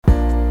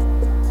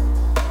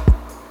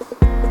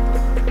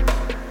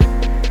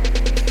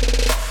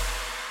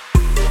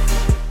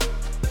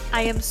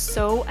I am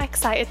so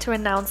excited to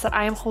announce that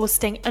I am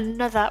hosting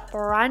another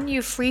brand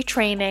new free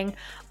training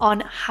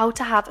on how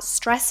to have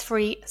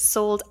stress-free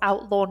sold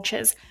out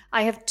launches.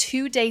 I have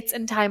 2 dates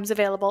and times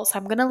available, so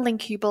I'm going to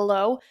link you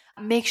below.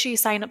 Make sure you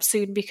sign up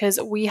soon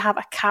because we have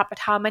a cap at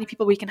how many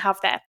people we can have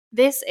there.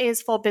 This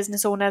is for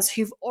business owners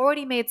who've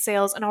already made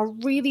sales and are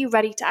really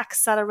ready to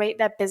accelerate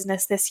their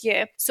business this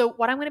year. So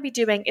what I'm going to be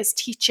doing is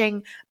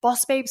teaching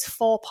Boss Babe's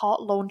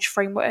 4-part launch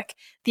framework,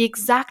 the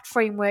exact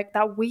framework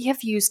that we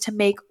have used to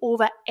make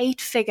over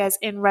 8 figures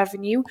in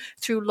revenue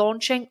through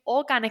launching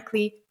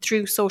organically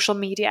through social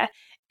media.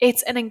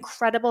 It's an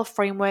incredible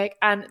framework,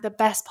 and the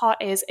best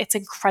part is it's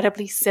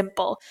incredibly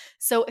simple.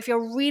 So if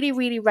you're really,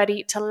 really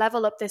ready to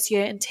level up this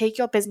year and take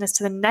your business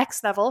to the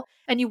next level,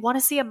 and you want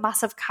to see a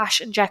massive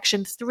cash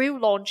injection through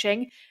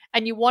launching,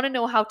 and you want to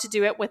know how to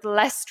do it with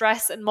less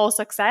stress and more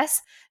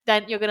success,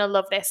 then you're going to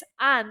love this.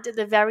 And at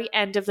the very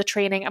end of the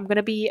training, I'm going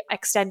to be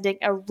extending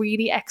a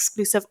really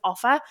exclusive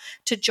offer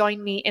to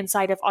join me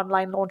inside of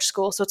Online Launch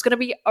School. So it's going to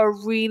be a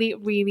really,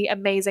 really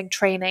amazing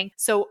training.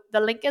 So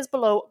the link is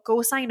below.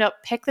 Go sign up,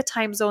 pick the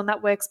time zone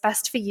that works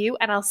best for you,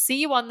 and I'll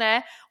see you on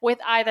there with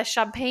either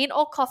champagne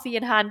or coffee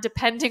in hand,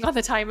 depending on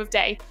the time of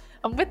day.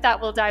 And with that,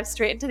 we'll dive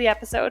straight into the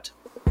episode.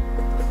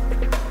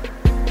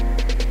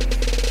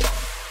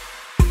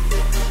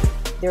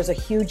 There's a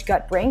huge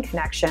gut-brain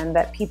connection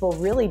that people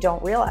really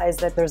don't realize,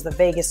 that there's the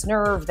vagus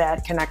nerve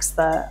that connects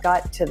the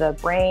gut to the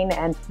brain,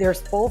 and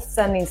there's both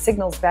sending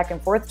signals back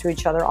and forth to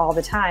each other all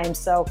the time.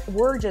 So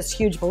we're just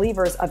huge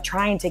believers of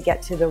trying to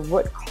get to the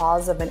root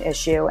cause of an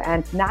issue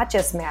and not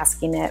just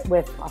masking it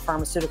with a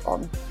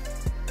pharmaceutical.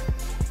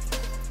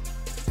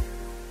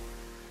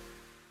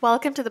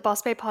 Welcome to the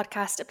Boss Babe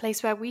Podcast, a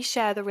place where we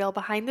share the real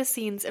behind the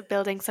scenes of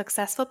building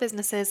successful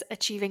businesses,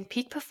 achieving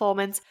peak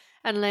performance,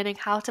 and learning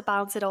how to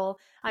balance it all.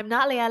 I'm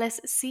Natalie Ellis,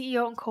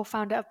 CEO and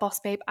co-founder of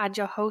Boss Babe, and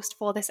your host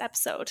for this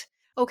episode.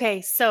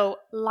 Okay, so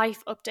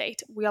life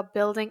update. We are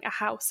building a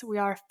house. We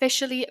are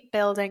officially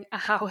building a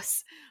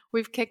house.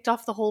 We've kicked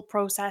off the whole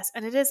process,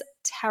 and it is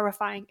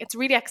terrifying. It's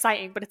really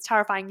exciting, but it's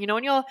terrifying. You know,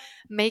 when you're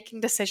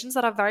making decisions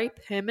that are very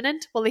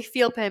permanent, well, they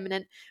feel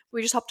permanent.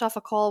 We just hopped off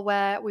a call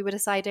where we were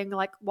deciding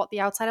like what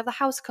the outside of the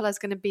house color is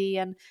going to be,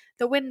 and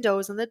the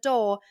windows and the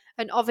door.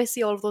 And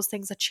obviously all of those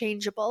things are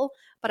changeable,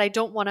 but I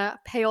don't want to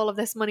pay all of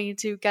this money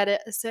to get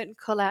it a certain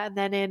color and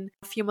then in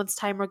a few months'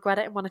 time regret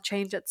it and want to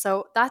change it.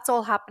 So that's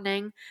all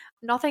happening.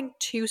 Nothing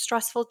too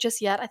stressful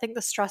just yet. I think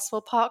the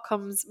stressful part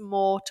comes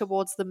more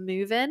towards the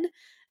move-in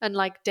and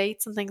like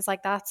dates and things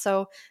like that.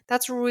 So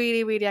that's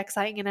really, really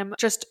exciting. And I'm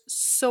just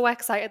so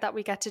excited that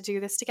we get to do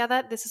this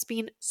together. This has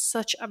been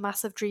such a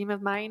massive dream of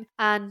mine.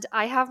 And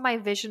I have my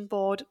vision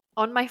board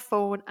on my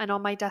phone and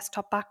on my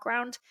desktop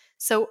background.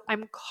 So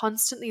I'm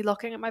constantly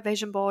looking at my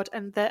vision board,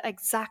 and the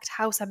exact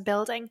house I'm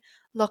building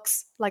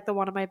looks like the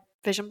one on my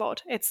vision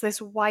board. It's this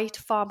white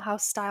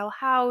farmhouse style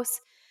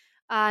house.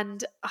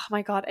 And oh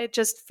my God, it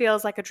just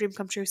feels like a dream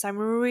come true. So I'm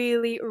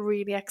really,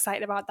 really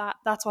excited about that.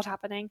 That's what's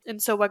happening.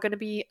 And so we're going to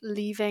be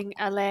leaving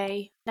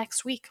LA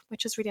next week,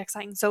 which is really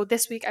exciting. So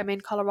this week I'm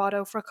in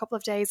Colorado for a couple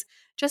of days,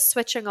 just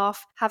switching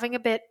off, having a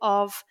bit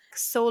of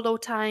solo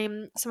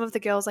time. Some of the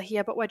girls are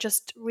here, but we're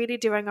just really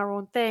doing our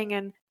own thing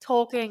and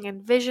talking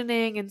and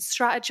visioning and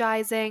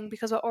strategizing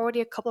because we're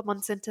already a couple of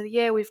months into the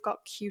year. We've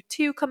got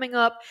Q2 coming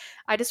up.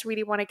 I just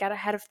really want to get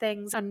ahead of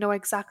things and know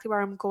exactly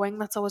where I'm going.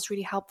 That's always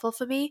really helpful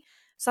for me.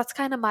 So that's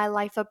kind of my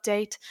life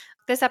update.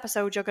 This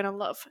episode you're going to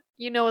love.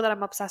 You know that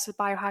I'm obsessed with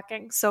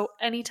biohacking. So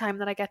anytime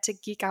that I get to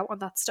geek out on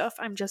that stuff,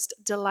 I'm just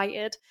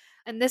delighted.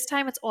 And this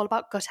time it's all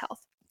about gut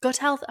health. Gut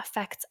health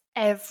affects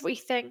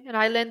everything. And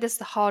I learned this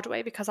the hard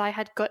way because I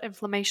had gut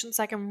inflammation,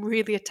 so I can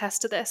really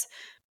attest to this.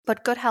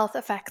 But gut health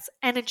affects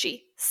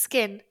energy,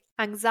 skin,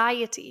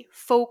 anxiety,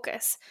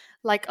 focus.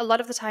 Like a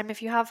lot of the time,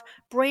 if you have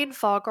brain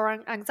fog or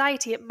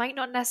anxiety, it might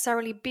not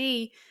necessarily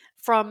be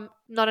from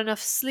not enough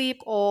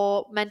sleep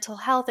or mental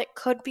health. It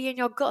could be in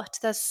your gut.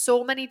 There's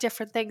so many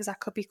different things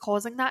that could be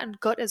causing that, and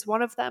gut is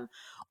one of them.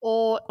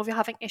 Or if you're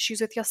having issues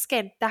with your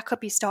skin, that could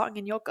be starting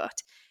in your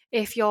gut.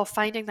 If you're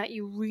finding that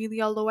you really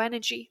are low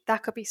energy,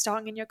 that could be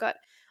starting in your gut.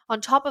 On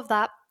top of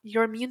that,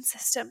 your immune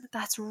system,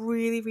 that's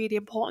really, really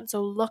important.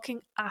 So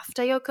looking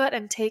after your gut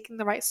and taking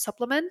the right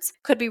supplements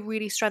could be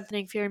really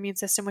strengthening for your immune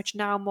system, which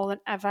now more than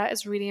ever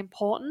is really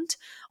important.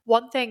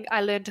 One thing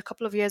I learned a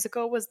couple of years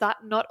ago was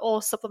that not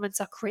all supplements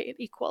are created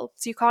equal.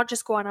 So you can't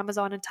just go on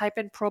Amazon and type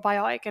in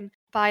probiotic and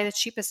buy the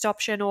cheapest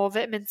option, or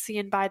vitamin C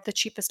and buy the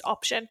cheapest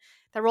option.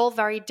 They're all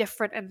very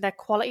different, and the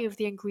quality of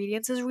the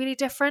ingredients is really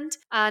different.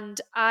 And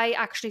I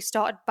actually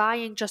started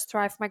buying Just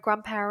Thrive for my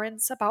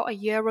grandparents about a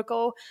year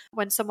ago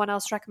when someone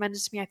else recommended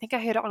it to me. I think I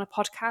heard it on a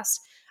podcast.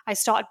 I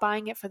started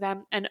buying it for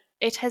them, and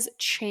it has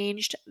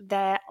changed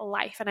their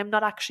life. And I'm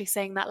not actually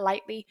saying that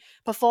lightly.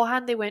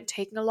 Beforehand, they weren't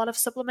taking a lot of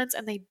supplements,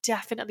 and they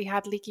definitely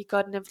had leaky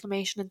gut and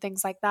inflammation and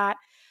things like that.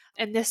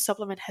 And this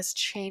supplement has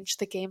changed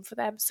the game for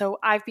them. So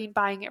I've been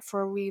buying it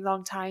for a really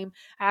long time.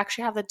 I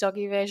actually have the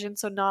doggy version,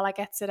 so Nala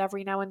gets it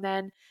every now and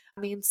then.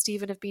 Me and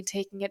Stephen have been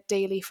taking it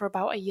daily for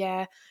about a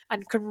year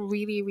and can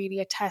really, really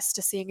attest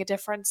to seeing a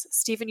difference.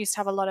 Stephen used to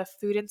have a lot of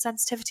food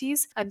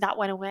insensitivities and that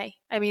went away.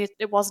 I mean,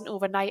 it wasn't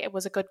overnight, it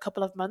was a good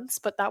couple of months,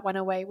 but that went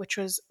away, which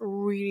was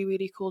really,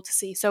 really cool to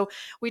see. So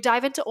we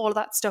dive into all of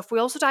that stuff. We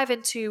also dive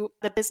into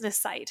the business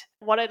side,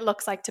 what it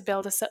looks like to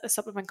build a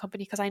supplement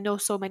company, because I know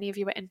so many of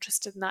you are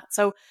interested in that.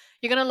 So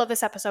you're going to love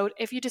this episode.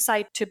 If you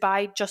decide to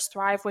buy Just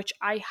Thrive, which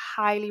I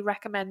highly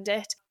recommend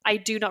it, I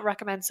do not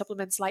recommend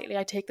supplements lightly.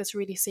 I take this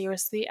really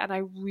seriously and I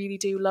really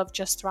do love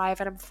Just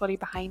Thrive and I'm fully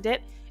behind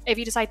it. If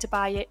you decide to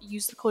buy it,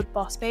 use the code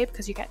BOSSBABE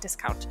because you get a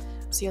discount.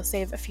 So you'll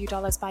save a few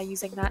dollars by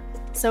using that.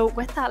 So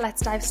with that,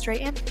 let's dive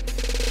straight in.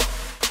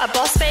 A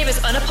boss babe is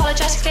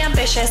unapologetically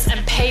ambitious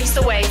and paves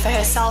the way for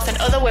herself and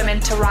other women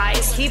to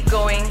rise. Keep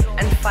going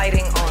and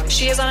fighting on.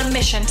 She is on a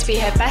mission to be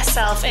her best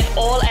self in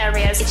all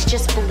areas. It's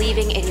just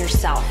believing in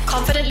yourself.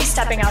 Confidently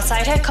stepping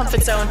outside her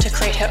comfort zone to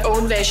create her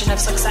own version of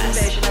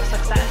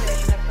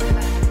success.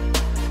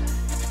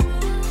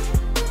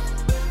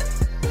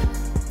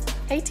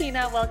 Hey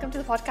Tina, welcome to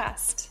the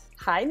podcast.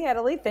 Hi,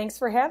 Natalie. Thanks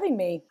for having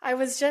me. I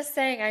was just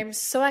saying, I'm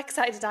so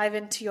excited to dive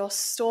into your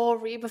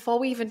story before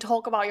we even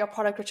talk about your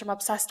product, which I'm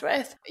obsessed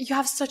with. You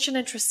have such an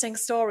interesting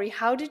story.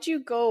 How did you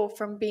go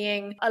from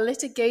being a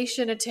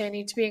litigation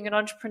attorney to being an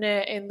entrepreneur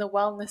in the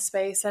wellness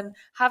space and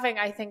having,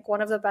 I think,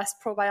 one of the best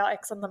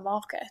probiotics on the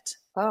market?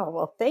 Oh,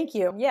 well, thank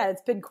you. Yeah,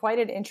 it's been quite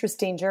an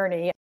interesting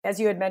journey. As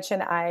you had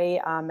mentioned, I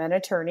am an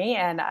attorney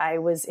and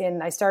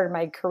I started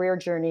my career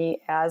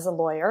journey as a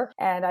lawyer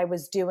and I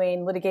was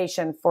doing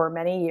litigation for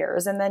many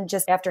years. And then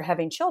just after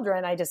having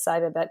children, I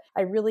decided that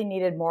I really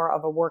needed more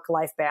of a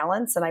work-life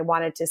balance and I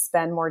wanted to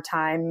spend more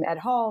time at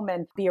home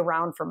and be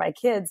around for my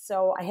kids.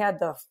 So I had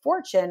the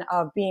fortune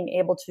of being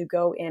able to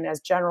go in as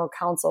general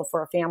counsel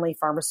for a family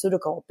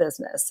pharmaceutical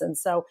business. And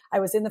so I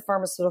was in the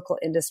pharmaceutical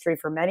industry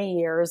for many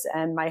years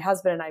and my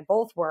husband and I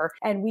both were,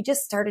 and we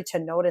just started to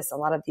notice a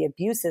lot of the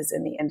abuses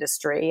in the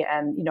industry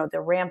and, the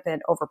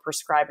rampant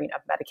overprescribing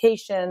of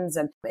medications.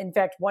 And in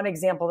fact, one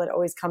example that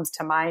always comes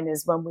to mind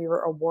is when we were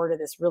awarded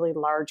this really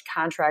large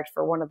contract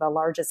for one of the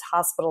largest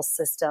hospital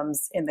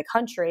systems in the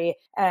country.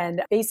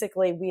 And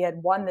basically we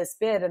had won this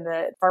bid and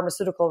the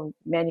pharmaceutical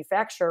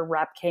manufacturer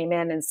rep came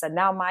in and said,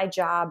 now my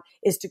job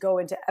is to go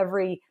into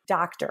every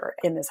doctor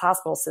in this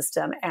hospital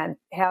system and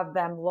have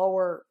them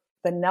lower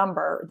the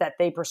number that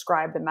they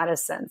prescribe the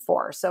medicine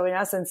for. So in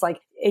essence,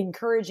 like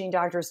encouraging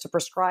doctors to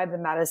prescribe the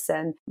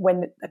medicine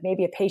when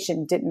maybe a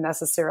patient didn't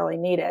necessarily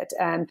need it.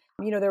 And,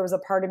 there was a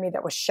part of me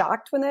that was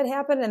shocked when that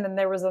happened. And then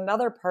there was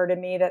another part of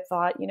me that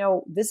thought,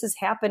 this is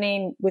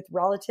happening with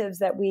relatives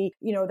that we,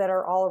 that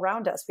are all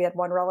around us. We had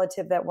one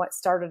relative that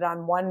started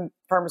on one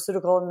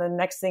pharmaceutical and the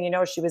next thing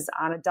she was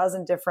on a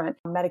dozen different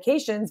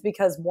medications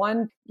because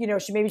one,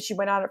 she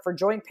went on it for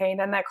joint pain,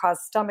 then that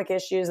caused stomach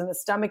issues and the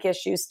stomach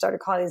issues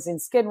started causing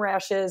skin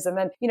rashes. And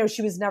then,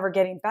 she was never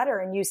getting better.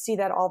 And you see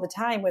that all the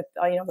time with,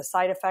 the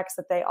side effects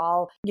that they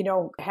all,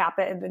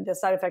 happen and the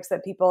side effects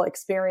that people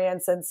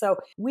experience. And so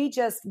we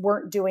just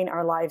weren't doing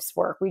our life's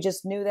work. We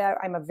just knew that.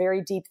 I'm a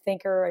very deep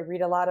thinker. I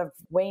read a lot of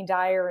Wayne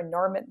Dyer and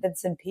Norman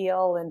Vincent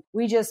Peale. And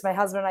my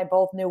husband and I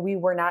both knew we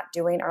were not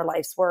doing our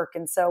life's work.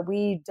 And so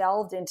we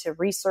delved into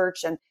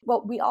research. And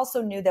we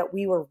also knew that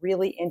we were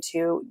really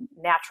into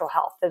natural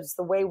health. It was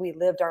the way we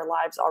lived our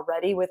lives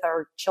already with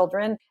our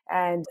children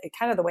and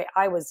kind of the way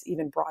I was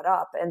even brought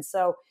up. And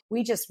so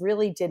we just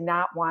really did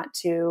not want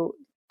to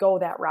go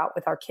that route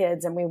with our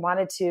kids. And we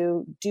wanted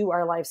to do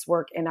our life's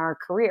work in our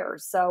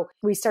careers. So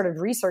we started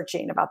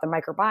researching about the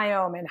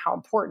microbiome and how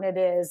important it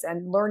is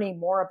and learning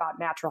more about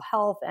natural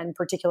health and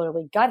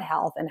particularly gut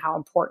health and how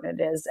important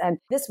it is. And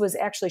this was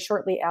actually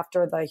shortly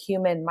after the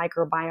Human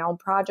Microbiome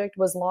Project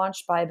was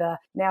launched by the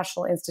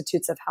National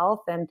Institutes of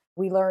Health. And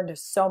we learned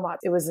so much.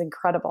 It was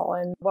incredible.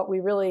 And what we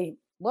really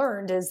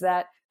learned is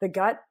that the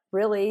gut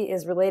really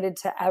is related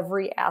to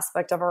every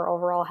aspect of our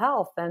overall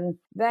health. And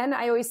then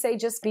I always say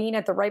just being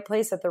at the right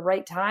place at the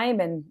right time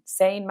and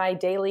saying my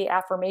daily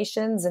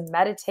affirmations and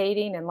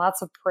meditating and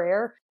lots of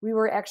prayer. We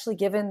were actually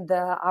given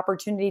the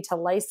opportunity to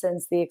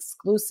license the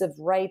exclusive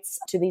rights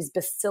to these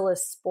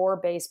bacillus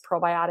spore-based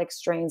probiotic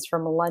strains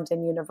from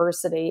London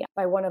University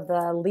by one of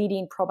the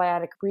leading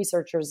probiotic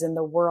researchers in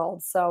the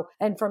world. So,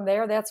 and from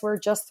there, that's where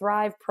Just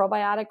Thrive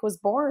Probiotic was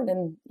born.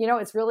 And,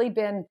 it's really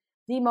been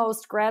the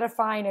most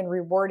gratifying and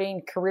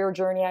rewarding career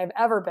journey I've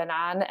ever been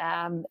on.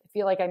 I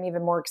feel like I'm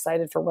even more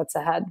excited for what's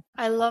ahead.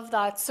 I love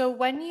that. So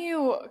when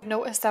you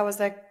noticed there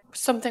was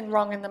something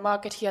wrong in the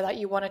market here that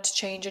you wanted to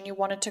change and you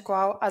wanted to go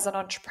out as an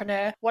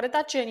entrepreneur, what did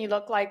that journey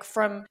look like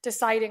from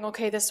deciding,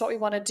 okay, this is what we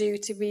want to do,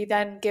 to be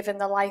then given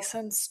the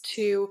license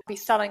to be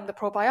selling the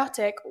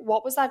probiotic?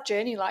 What was that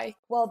journey like?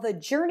 Well, the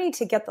journey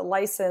to get the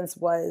license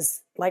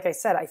was like I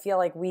said, I feel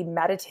like we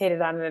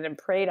meditated on it and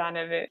prayed on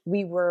it.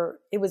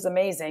 It was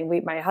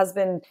amazing. My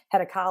husband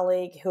had a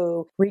colleague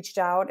who reached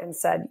out and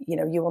said,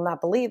 you will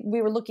not believe,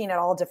 we were looking at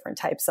all different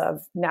types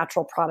of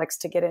natural products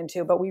to get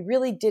into, but we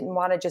really didn't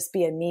want to just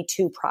be a Me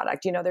Too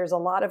product. There's a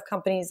lot of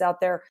companies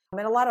out there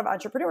and a lot of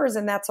entrepreneurs,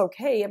 and that's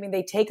okay. I mean,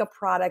 they take a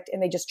product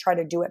and they just try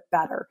to do it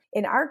better.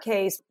 In our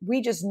case,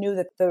 we just knew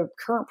that the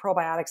current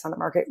probiotics on the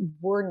market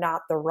were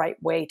not the right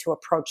way to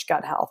approach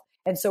gut health.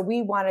 And so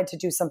we wanted to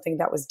do something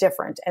that was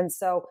different. And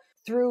so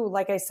through,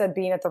 like I said,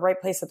 being at the right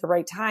place at the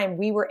right time,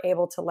 we were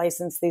able to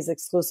license these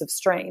exclusive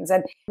strains.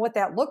 And what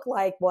that looked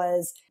like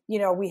was,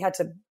 we had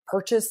to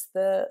purchase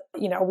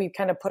we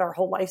kind of put our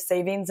whole life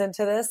savings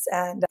into this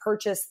and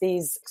purchase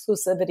these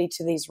exclusivity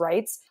to these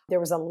rights. There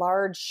was a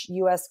large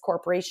US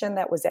corporation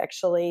that was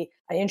actually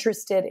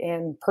interested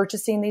in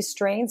purchasing these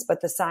strains,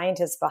 but the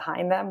scientists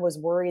behind them was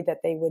worried that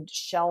they would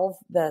shelve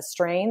the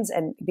strains,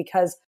 and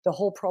because the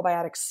whole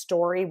probiotic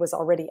story was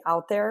already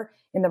out there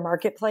in the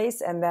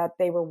marketplace, and that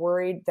they were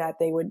worried that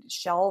they would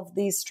shelve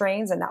these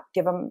strains and not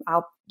give them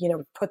out,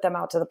 put them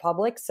out to the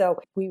public. So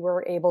we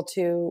were able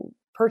to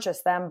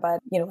purchase them. But,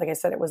 like I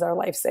said, it was our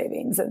life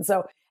savings. And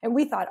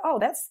we thought, oh,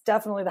 that's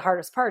definitely the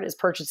hardest part, is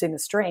purchasing the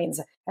strains.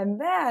 And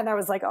then I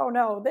was like, oh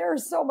no,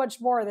 there's so much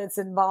more that's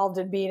involved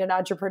in being an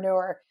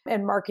entrepreneur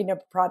and marketing a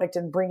product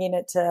and bringing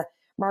it to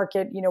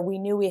market. We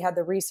knew we had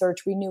the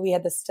research, we knew we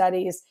had the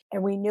studies,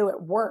 and we knew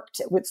it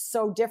worked. It was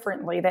so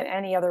differently than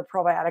any other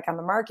probiotic on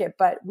the market,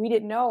 but we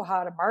didn't know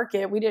how to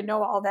market. We didn't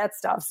know all that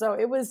stuff. So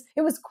it was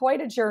quite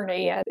a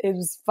journey. And it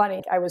was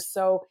funny. I was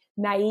so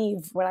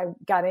naive when I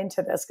got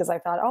into this, because I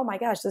thought, oh my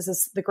gosh, this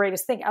is the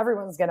greatest thing.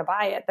 Everyone's going to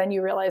buy it. Then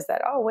you realize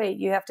that, oh wait,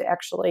 you have to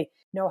actually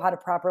know how to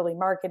properly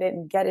market it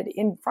and get it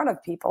in front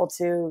of people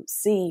to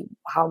see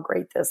how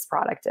great this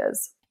product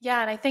is. Yeah,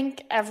 and I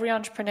think every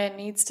entrepreneur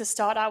needs to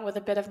start out with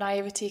a bit of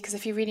naivety, because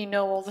if you really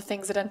know all the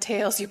things it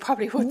entails, you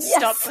probably would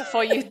stop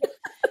before you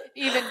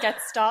even get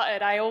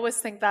started. I always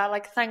think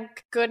that,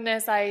 thank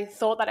goodness I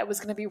thought that it was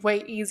going to be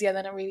way easier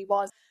than it really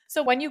was.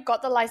 So when you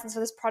got the license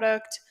for this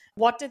product,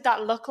 what did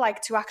that look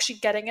like to actually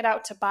getting it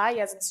out to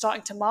buyers and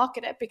starting to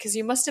market it? Because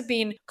you must have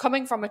been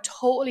coming from a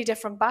totally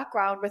different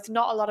background with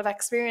not a lot of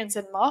experience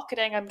in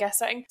marketing, I'm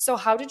guessing. So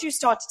how did you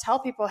start to tell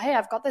people, hey,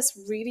 I've got this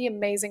really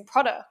amazing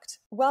product?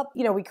 Well,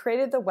 we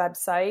created the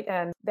website,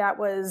 and that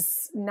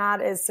was not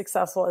as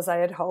successful as I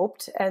had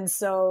hoped. And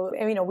so,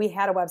 we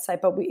had a website,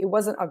 but it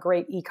wasn't a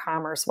great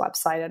e-commerce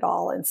website at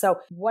all. And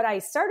so what I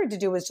started to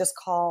do was just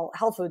call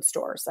health food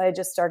stores. I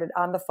just started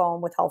on the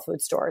phone with health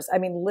food stores.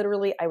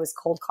 Literally, I was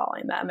cold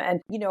calling them.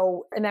 And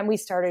then we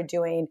started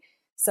doing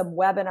some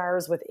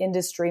webinars with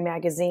industry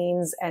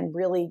magazines and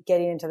really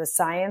getting into the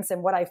science.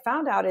 And what I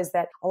found out is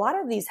that a lot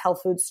of these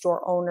health food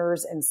store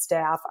owners and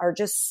staff are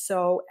just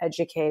so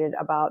educated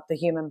about the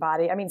human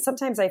body.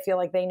 Sometimes I feel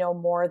like they know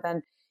more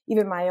than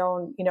even my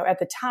own, at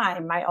the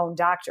time, my own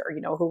doctor,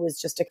 who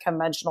was just a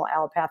conventional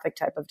allopathic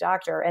type of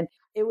doctor. And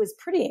it was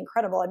pretty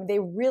incredible. They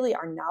really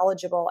are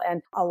knowledgeable,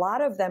 and a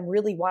lot of them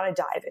really want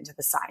to dive into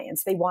the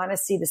science. They want to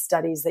see the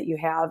studies that you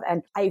have.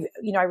 And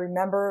I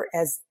remember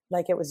as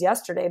like it was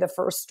yesterday, the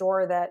first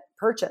store that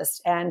purchased.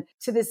 And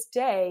to this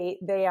day,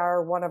 they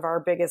are one of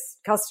our biggest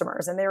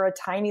customers. And they're a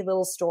tiny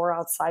little store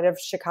outside of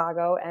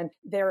Chicago, and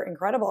they're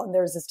incredible. And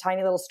there's this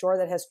tiny little store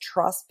that has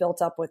trust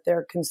built up with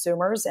their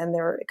consumers and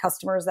their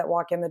customers that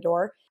walk in the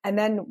door. And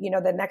then,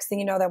 the next thing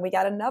you know, then we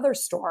got another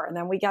store, and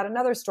then we got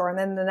another store. And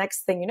then the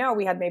next thing you know,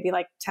 we had maybe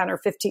 10 or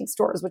 15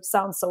 stores, which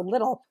sounds so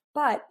little.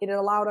 But it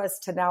allowed us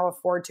to now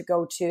afford to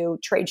go to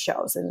trade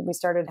shows. And we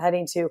started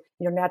heading to,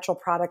 Natural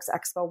Products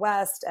Expo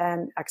West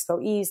and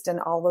Expo East and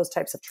all those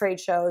types of trade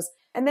shows.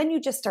 And then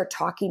you just start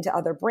talking to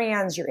other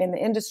brands. You're in the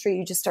industry.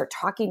 You just start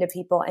talking to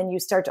people, and you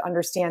start to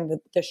understand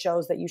the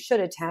shows that you should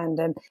attend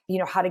and,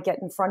 how to get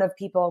in front of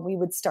people. And we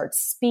would start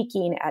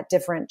speaking at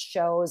different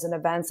shows and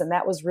events. And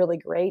that was really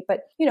great.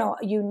 But,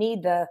 you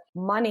need the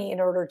money in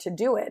order to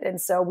do it.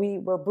 And so we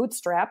were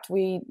bootstrapped.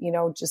 We,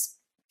 just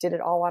did it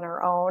all on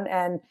our own.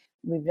 And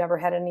we've never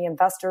had any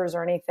investors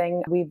or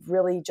anything. We've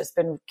really just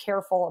been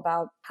careful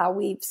about how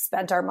we've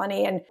spent our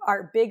money. And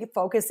our big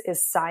focus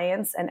is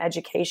science and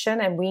education.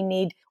 And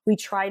we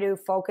try to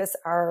focus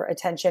our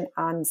attention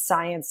on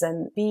science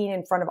and being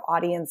in front of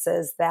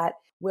audiences that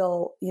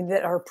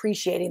are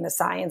appreciating the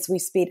science. We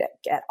speak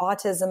at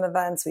autism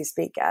events, we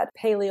speak at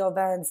paleo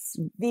events,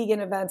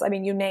 vegan events.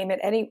 You name it,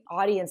 any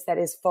audience that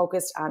is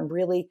focused on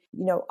really,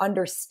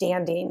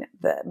 understanding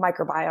the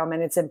microbiome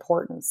and its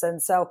importance.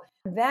 And so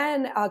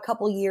then a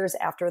couple years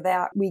after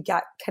that, we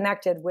got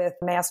connected with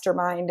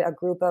Mastermind, a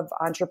group of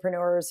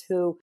entrepreneurs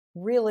who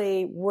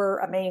really were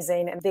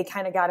amazing. And they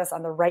kind of got us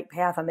on the right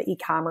path on the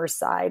e-commerce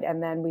side.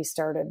 And then we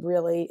started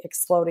really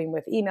exploding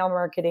with email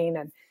marketing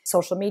and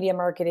social media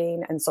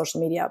marketing and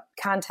social media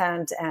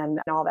content and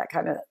all that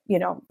kind of,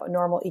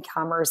 normal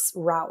e-commerce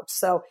route.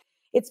 So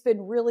it's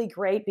been really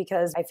great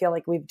because I feel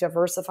like we've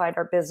diversified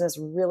our business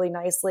really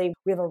nicely.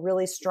 We have a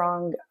really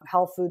strong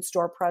health food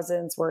store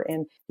presence. We're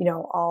in,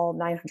 all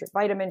 900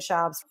 vitamin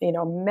shops,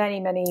 many,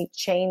 many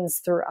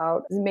chains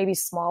throughout, maybe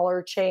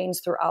smaller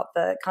chains throughout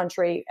the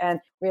country. And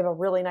we have a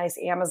really nice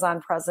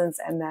Amazon presence.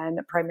 And then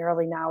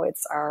primarily now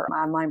it's our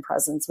online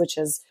presence, which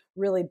has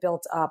really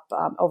built up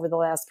over the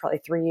last probably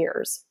 3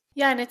 years.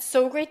 Yeah, and it's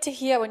so great to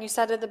hear when you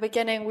said at the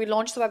beginning, we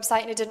launched the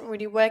website and it didn't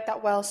really work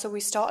that well. So we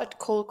started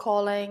cold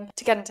calling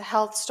to get into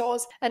health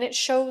stores. And it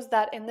shows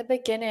that in the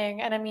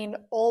beginning, and I mean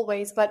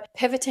always, but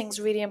pivoting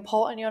is really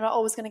important. You're not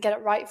always going to get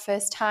it right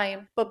first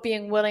time, but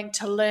being willing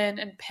to learn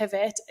and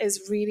pivot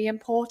is really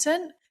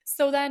important.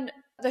 So then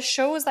the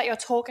shows that you're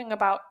talking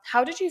about,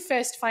 how did you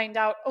first find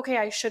out, okay,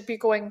 I should be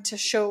going to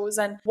shows,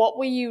 and what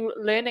were you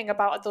learning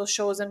about at those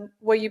shows, and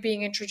were you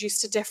being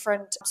introduced to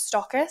different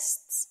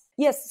stockists?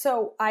 Yes.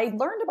 So I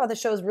learned about the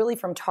shows really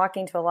from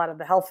talking to a lot of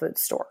the health food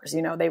stores.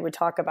 They would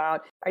talk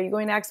about, are you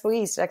going to Expo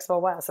East, Expo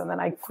West? And then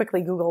I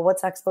quickly Google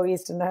what's Expo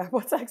East and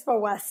what's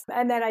Expo West.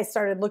 And then I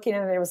started looking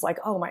at it. It was like,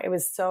 it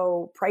was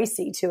so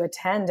pricey to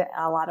attend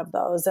a lot of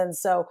those. But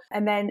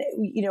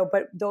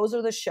those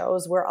are the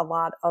shows where a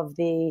lot of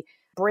the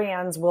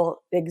brands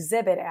will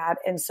exhibit at.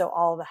 And so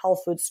all the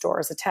health food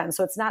stores attend.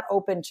 So it's not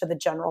open to the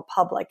general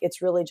public. It's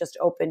really just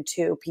open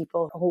to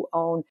people who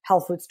own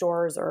health food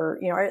stores or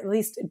at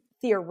least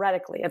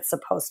theoretically, it's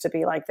supposed to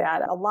be like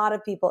that. A lot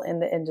of people in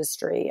the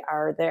industry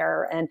are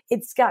there and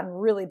it's gotten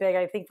really big.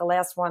 I think the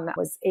last one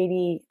was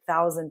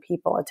 80,000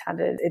 people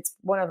attended. It's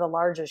one of the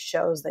largest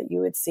shows that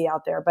you would see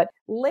out there. But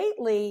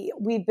lately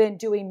we've been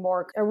doing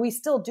more, or we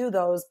still do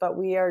those, but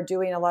we are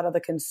doing a lot of the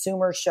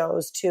consumer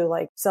shows too.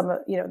 Like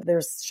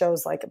there's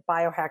shows like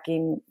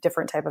biohacking,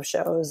 different type of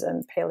shows,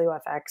 and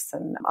PaleoFX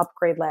and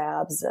Upgrade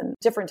Labs and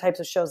different types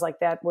of shows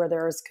like that, where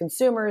there's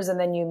consumers and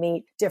then you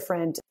meet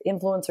different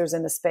influencers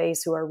in the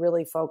space who are really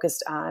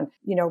focused on,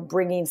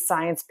 bringing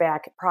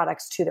science-backed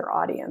products to their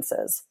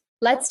audiences.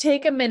 Let's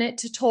take a minute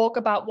to talk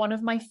about one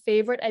of my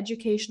favorite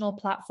educational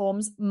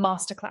platforms,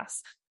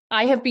 Masterclass.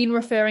 I have been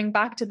referring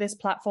back to this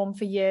platform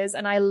for years,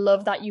 and I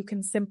love that you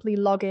can simply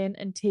log in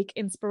and take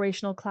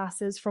inspirational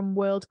classes from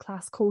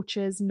world-class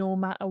coaches no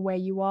matter where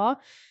you are.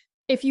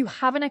 If you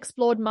haven't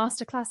explored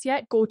Masterclass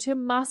yet, go to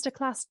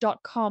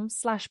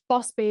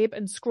masterclass.com/bossbabe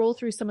and scroll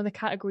through some of the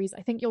categories.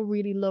 I think you'll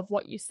really love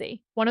what you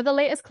see. One of the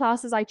latest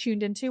classes I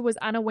tuned into was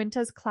Anna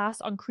Wintour's class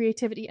on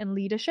creativity and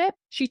leadership.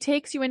 She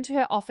takes you into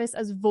her office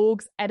as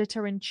Vogue's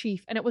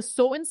editor-in-chief, and it was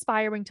so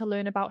inspiring to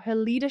learn about her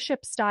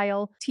leadership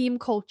style, team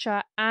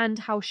culture, and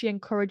how she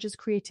encourages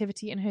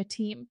creativity in her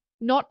team.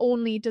 Not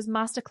only does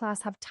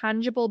Masterclass have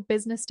tangible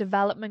business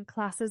development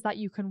classes that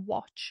you can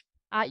watch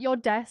at your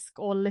desk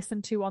or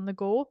listen to on the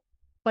go,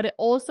 but it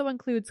also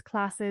includes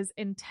classes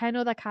in 10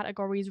 other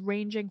categories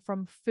ranging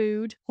from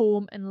food,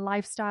 home and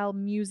lifestyle,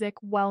 music,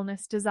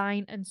 wellness,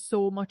 design, and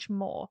so much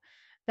more.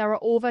 There are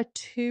over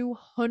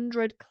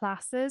 200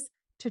 classes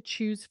to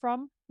choose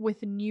from,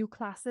 with new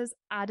classes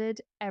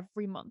added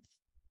every month.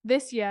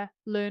 This year,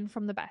 learn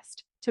from the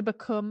best to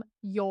become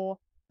your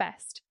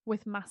best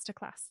with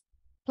Masterclass.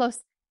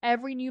 Plus,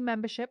 every new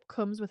membership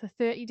comes with a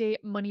 30-day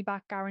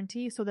money-back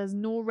guarantee, so there's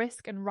no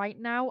risk. And right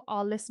now,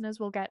 our listeners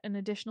will get an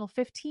additional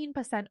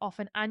 15% off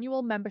an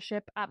annual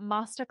membership at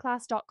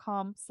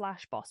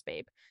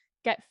masterclass.com/bossbabe.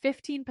 Get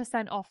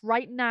 15% off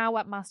right now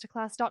at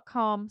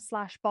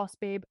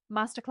masterclass.com/bossbabe,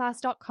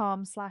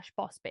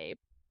 masterclass.com/bossbabe.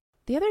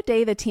 The other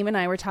day, the team and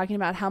I were talking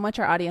about how much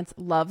our audience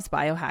loves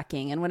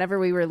biohacking. And whenever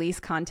we release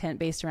content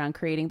based around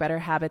creating better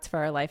habits for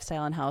our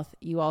lifestyle and health,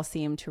 you all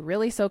seem to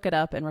really soak it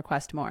up and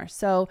request more.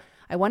 So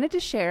I wanted to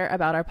share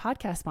about our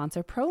podcast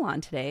sponsor, Prolon,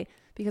 today,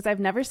 because I've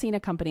never seen a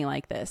company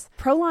like this.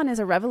 Prolon is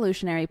a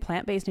revolutionary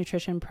plant-based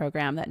nutrition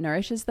program that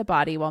nourishes the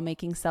body while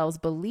making cells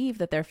believe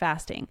that they're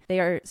fasting.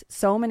 There are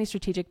so many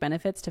strategic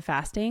benefits to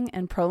fasting,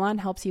 and Prolon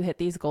helps you hit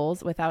these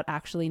goals without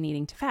actually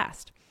needing to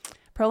fast.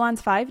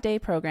 Prolon's 5-day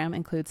program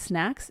includes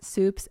snacks,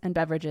 soups, and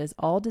beverages,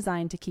 all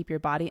designed to keep your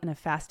body in a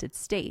fasted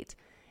state.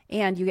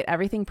 And you get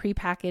everything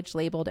prepackaged,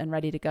 labeled, and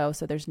ready to go,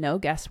 so there's no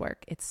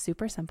guesswork. It's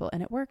super simple,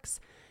 and it works.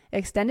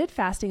 Extended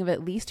fasting of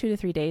at least 2 to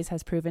 3 days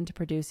has proven to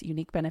produce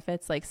unique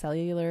benefits like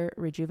cellular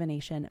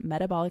rejuvenation,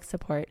 metabolic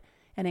support,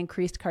 and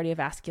increased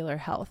cardiovascular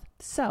health.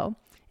 So,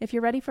 if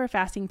you're ready for a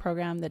fasting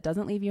program that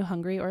doesn't leave you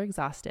hungry or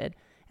exhausted,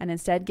 and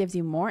instead gives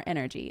you more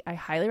energy, I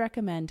highly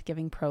recommend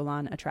giving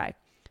Prolon a try.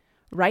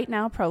 Right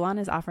now, Prolon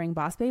is offering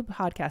Boss Babe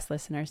podcast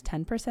listeners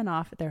 10%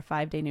 off their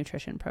 5-day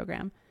nutrition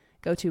program.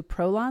 Go to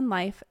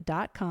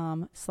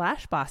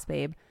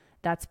prolonlife.com/bossbabe.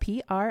 That's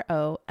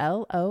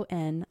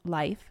PROLON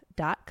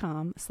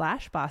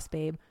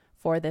life.com/bossbabe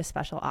for this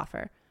special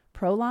offer.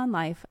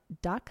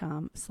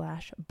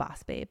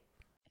 prolonlife.com/bossbabe.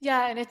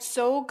 Yeah, and it's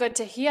so good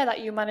to hear that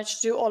you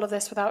managed to do all of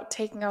this without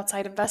taking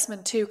outside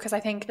investment too, because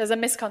I think there's a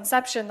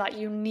misconception that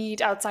you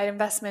need outside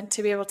investment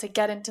to be able to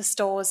get into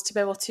stores, to be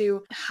able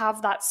to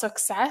have that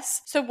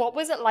success. So what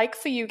was it like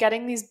for you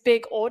getting these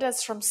big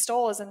orders from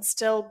stores and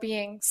still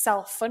being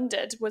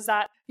self-funded? Was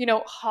that,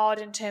 hard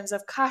in terms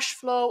of cash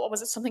flow, or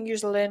was it something you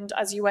just learned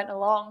as you went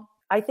along?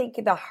 I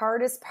think the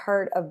hardest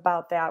part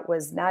about that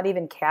was not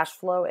even cash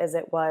flow as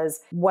it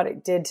was what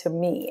it did to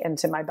me and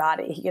to my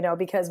body,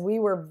 because we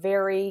were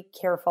very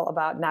careful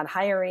about not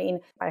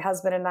hiring, my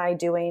husband and I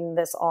doing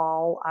this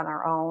all on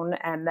our own.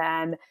 And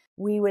then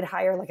we would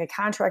hire like a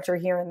contractor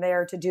here and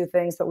there to do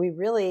things, but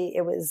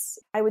it was,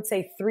 I would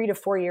say 3 to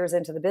 4 years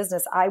into the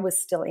business, I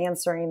was still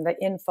answering the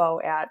info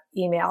at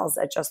emails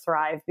at Just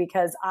Thrive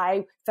because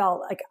I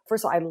felt like,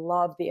 first of all, I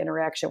loved the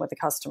interaction with the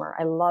customer.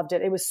 I loved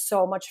it. It was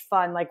so much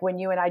fun. Like when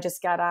you and I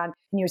just got on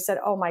and you said,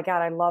 oh my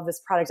God, I love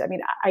this product. I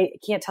mean, I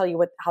can't tell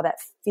you how that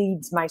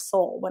feeds my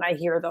soul when I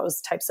hear those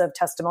types of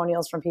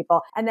testimonials from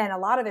people. And then a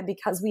lot of it,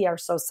 because we are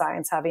so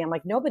science heavy, I'm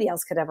like, nobody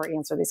else could ever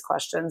answer these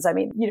questions. I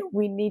mean,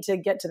 we need to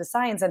get to the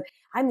science and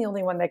I'm the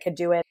only one that could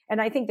do it.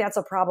 And I think that's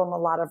a problem a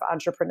lot of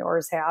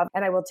entrepreneurs have.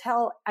 And I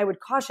would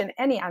caution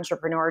any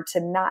entrepreneur to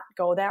not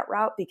go that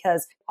route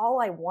because all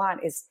I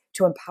want is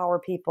to empower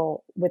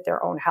people with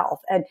their own health.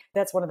 And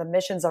that's one of the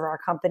missions of our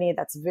company.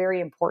 That's very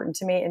important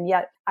to me. And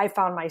yet I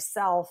found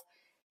myself,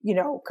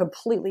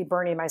 completely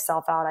burning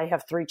myself out. I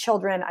have 3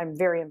 children. I'm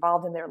very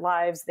involved in their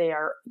lives. They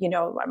are,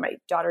 my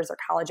daughters are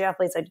college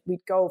athletes. We'd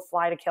go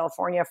fly to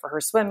California for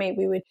her swim meet.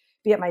 We would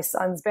be at my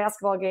son's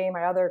basketball game,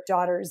 my other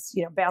daughter's,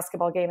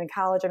 basketball game in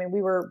college. I mean,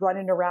 we were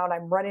running around.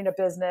 I'm running a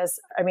business.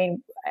 I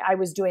mean, I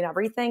was doing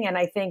everything. And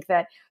I think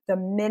that the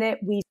minute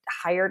we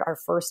hired our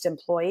first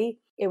employee,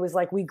 it was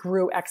like we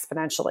grew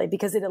exponentially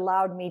because it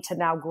allowed me to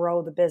now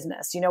grow the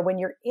business. When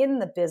you're in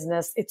the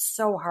business, it's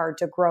so hard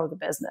to grow the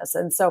business.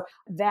 And so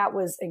that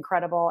was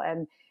incredible.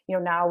 And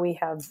now we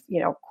have,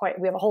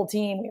 we have a whole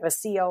team. We have a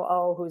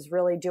COO who's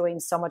really doing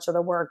so much of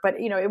the work. But,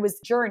 it was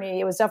a journey.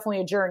 It was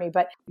definitely a journey.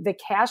 But the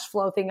cash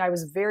flow thing, I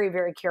was very,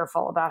 very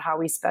careful about how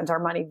we spent our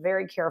money,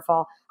 very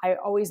careful. I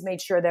always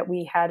made sure that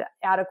we had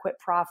adequate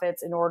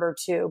profits in order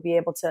to be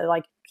able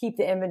to keep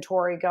the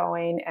inventory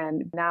going.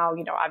 And now,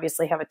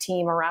 obviously have a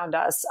team around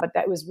us. But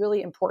that was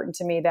really important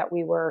to me that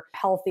we were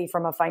healthy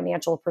from a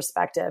financial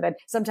perspective. And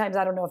sometimes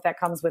I don't know if that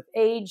comes with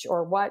age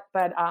or what,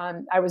 but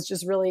I was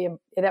just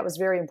that was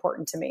very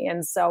important to me.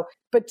 And so,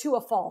 but to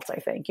a fault, I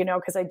think,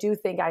 because I do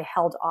think I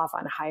held off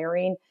on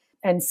hiring.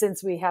 And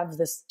since we have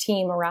this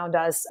team around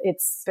us,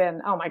 it's been,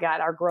 oh my God,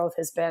 our growth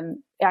has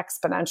been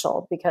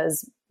exponential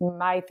because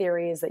my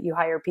theory is that you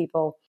hire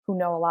people who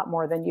know a lot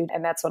more than you.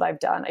 And that's what I've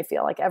done. I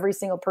feel like every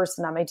single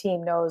person on my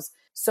team knows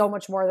so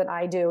much more than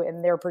I do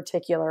in their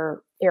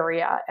particular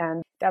area.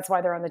 And that's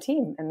why they're on the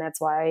team. And that's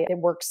why it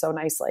works so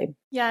nicely.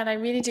 Yeah. And I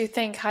really do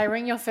think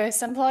hiring your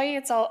first employee,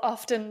 it's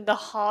often the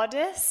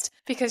hardest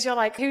because you're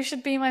like, who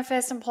should be my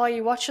first employee?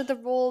 What should the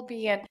role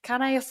be? And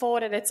can I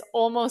afford it? It's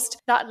almost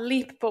that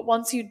leap. But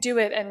once you do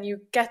it and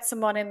you get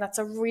someone in that's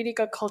a really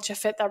good culture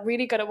fit, they're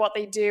really good at what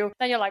they do,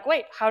 then you're like,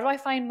 wait, how do I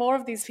find more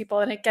of these people?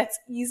 And it gets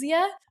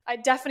easier. I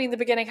definitely in the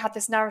beginning had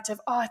this narrative,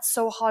 oh, it's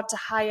so hard to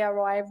hire,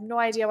 or I have no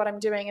idea what I'm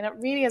doing. And it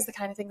really is the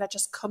kind of thing that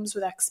just comes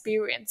with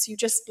experience. You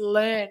just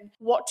learn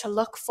what to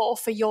look for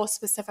your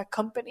specific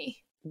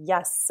company.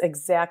 Yes,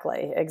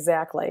 exactly.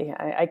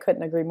 I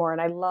couldn't agree more. And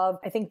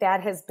I think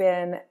that has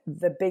been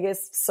the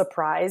biggest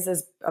surprise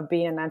of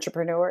being an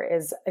entrepreneur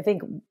is I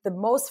think the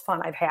most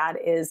fun I've had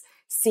is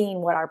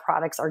seeing what our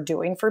products are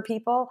doing for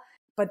people.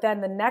 But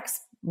then the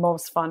next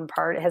most fun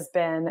part has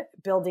been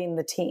building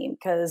the team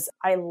because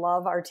I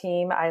love our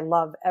team. I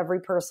love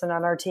every person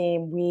on our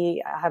team.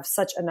 We have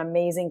such an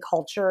amazing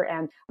culture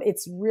and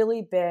it's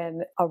really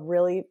been a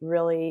really,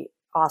 really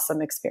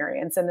awesome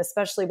experience. And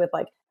especially with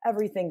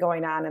everything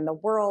going on in the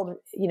world,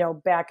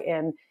 back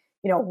in,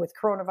 with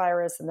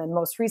coronavirus and then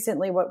most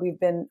recently what we've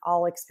been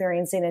all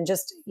experiencing and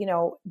just,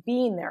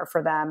 being there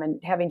for them and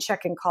having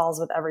check-in calls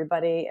with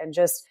everybody and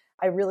just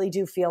I really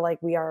do feel like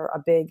we are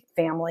a big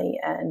family.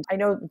 And I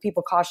know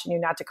people caution you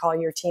not to call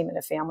your team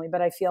a family,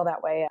 but I feel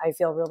that way. I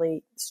feel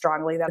really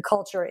strongly that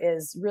culture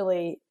is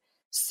really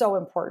so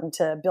important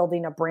to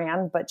building a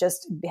brand, but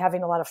just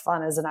having a lot of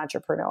fun as an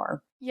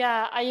entrepreneur.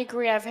 Yeah, I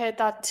agree. I've heard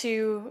that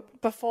too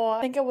before.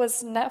 I think it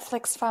was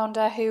Netflix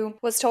founder who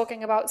was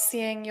talking about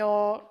seeing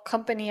your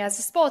company as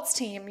a sports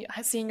team,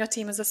 seeing your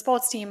team as a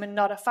sports team and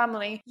not a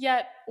family.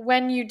 Yet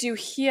when you do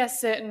hear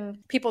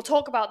certain people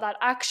talk about that,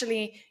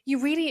 actually,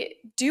 you really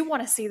do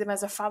want to see them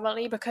as a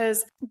family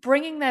because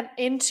bringing them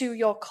into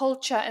your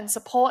culture and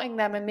supporting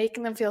them and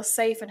making them feel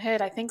safe and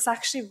heard, I think is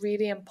actually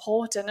really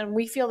important. And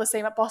we feel the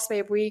same at Boss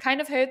Babe. We kind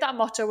of heard that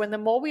motto and the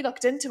more we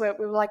looked into it,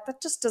 we were like,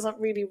 that just doesn't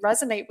really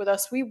resonate with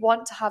us. We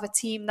want to have a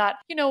team that,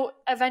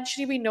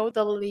 eventually we know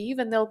they'll leave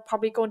and they'll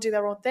probably go and do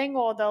their own thing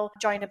or they'll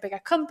join a bigger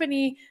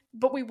company,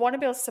 but we want to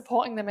be able to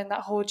supporting them in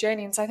that whole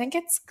journey. And so I think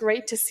it's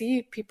great to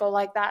see people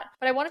like that.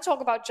 But I want to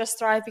talk about Just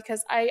Thrive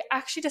because I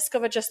actually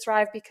discovered Just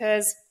Thrive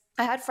because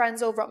I had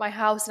friends over at my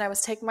house and I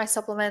was taking my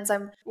supplements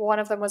and one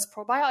of them was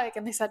probiotic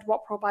and they said,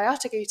 what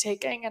probiotic are you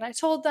taking? And I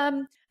told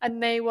them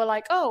And they were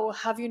like, oh,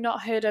 have you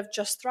not heard of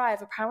Just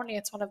Thrive? Apparently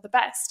it's one of the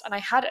best. And I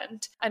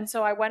hadn't. And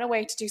so I went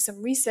away to do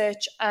some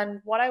research,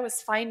 and what I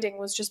was finding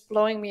was just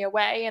blowing me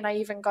away. And I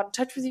even got in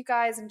touch with you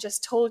guys and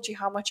just told you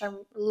how much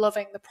I'm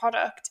loving the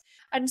product.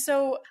 And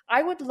so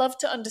I would love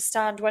to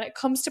understand, when it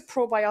comes to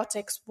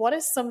probiotics, what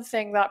is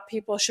something that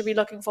people should be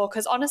looking for?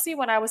 Because honestly,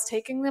 when I was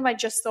taking them, I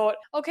just thought,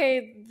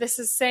 okay, this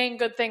is saying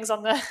good things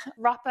on the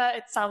wrapper.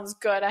 It sounds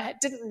good. I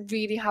didn't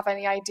really have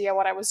any idea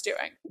what I was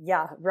doing.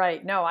 Yeah,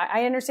 right. No,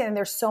 I understand. And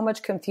there's so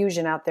much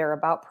confusion out there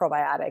about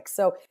probiotics.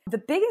 So the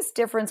biggest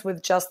difference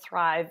with Just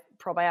Thrive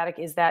probiotic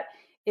is that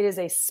it is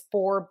a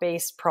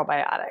spore-based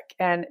probiotic,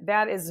 and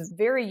that is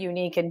very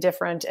unique and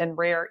different and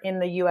rare in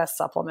the U.S.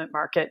 supplement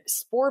market.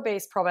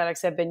 Spore-based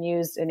probiotics have been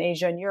used in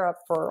Asia and Europe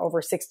for over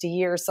 60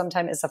 years,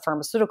 sometimes as a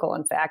pharmaceutical,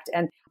 in fact.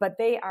 But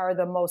they are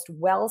the most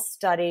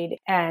well-studied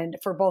and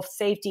for both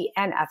safety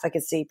and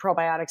efficacy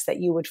probiotics that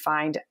you would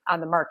find on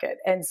the market.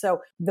 And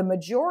so the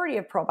majority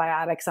of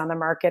probiotics on the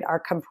market are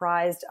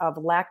comprised of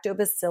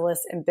Lactobacillus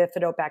and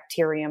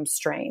Bifidobacterium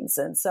strains.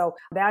 And so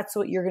that's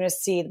what you're going to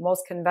see. The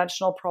most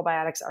conventional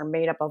probiotics are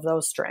made up of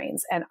those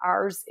strains, and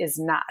ours is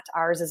not.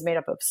 Ours is made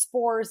up of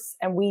spores,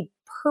 and we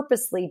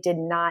purposely did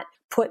not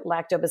put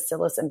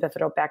Lactobacillus and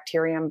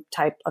Bifidobacterium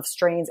type of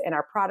strains in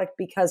our product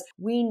because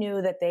we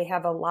knew that they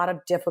have a lot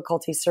of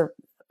difficulty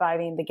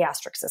surviving the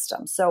gastric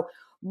system. So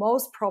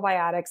most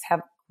probiotics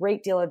have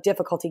great deal of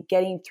difficulty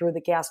getting through the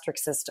gastric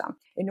system.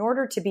 In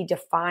order to be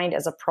defined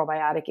as a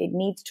probiotic, it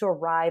needs to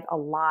arrive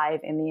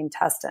alive in the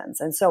intestines.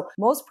 And so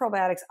most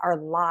probiotics are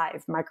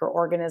live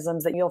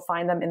microorganisms that you'll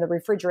find them in the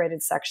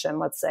refrigerated section,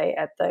 let's say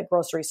at the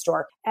grocery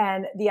store.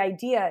 And the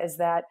idea is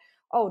that,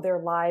 oh,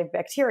 they're live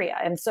bacteria.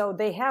 And so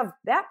they have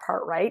that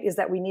part right, is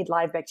that we need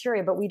live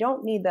bacteria, but we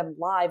don't need them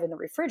live in the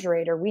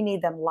refrigerator. We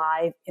need them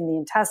live in the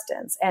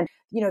intestines. And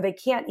they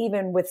can't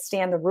even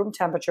withstand the room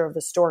temperature of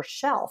the store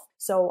shelf.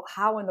 So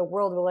how in the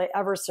world will they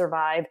ever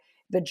survive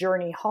the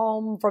journey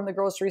home from the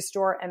grocery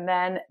store and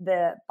then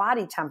the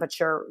body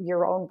temperature,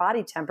 your own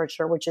body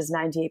temperature, which is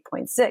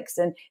 98.6?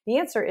 And the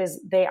answer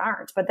is they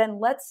aren't. But then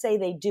let's say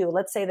they do.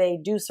 Let's say they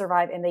do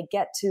survive and they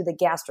get to the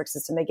gastric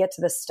system. They get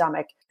to the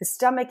stomach. The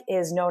stomach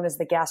is known as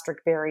the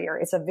gastric barrier.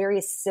 It's a very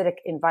acidic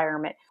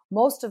environment.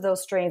 Most of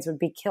those strains would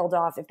be killed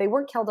off. If they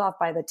weren't killed off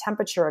by the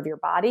temperature of your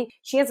body,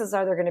 chances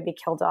are they're going to be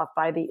killed off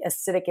by the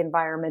acidic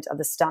environment of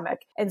the stomach.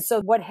 And so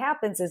what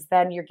happens is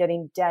then you're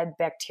getting dead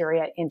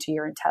bacteria into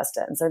your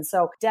intestines. And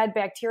so dead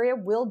bacteria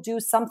will do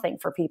something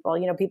for people.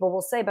 People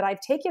will say, but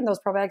I've taken those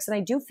probiotics and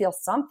I do feel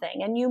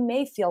something. And you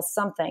may feel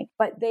something,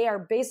 but they are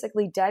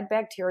basically dead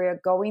bacteria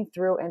going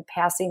through and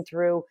passing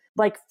through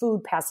like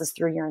food passes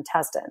through your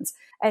intestines.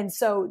 And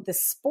so the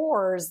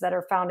spores that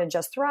are found in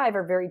Just Thrive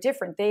are very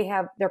different.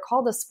 They're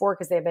called a spore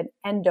because they have an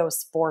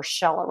endospore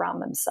shell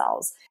around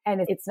themselves.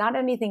 And it's not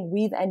anything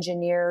we've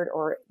engineered,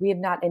 or we have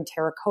not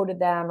enteric-coated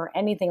them or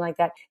anything like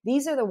that.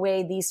 These are the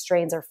way these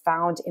strains are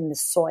found in the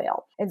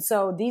soil. And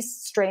so these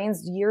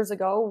strains years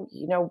ago,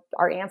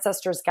 our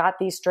ancestors got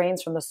these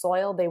strains from the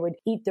soil. They would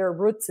eat their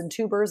roots and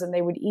tubers and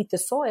they would eat the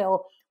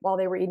soil while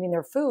they were eating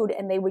their food,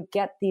 and they would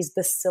get these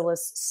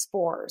bacillus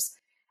spores.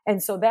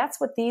 And so that's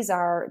what these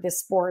are, the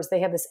spores.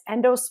 They have this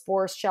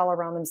endospore shell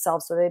around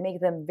themselves, so they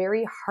make them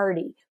very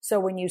hardy. So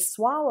when you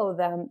swallow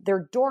them,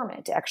 they're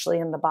dormant actually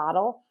in the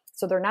bottle.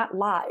 So they're not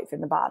live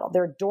in the bottle.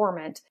 They're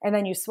dormant. And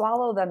then you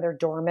swallow them, they're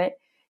dormant.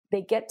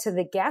 They get to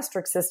the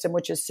gastric system,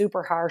 which is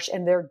super harsh,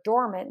 and they're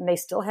dormant, and they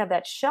still have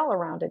that shell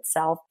around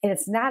itself. And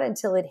it's not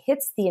until it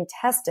hits the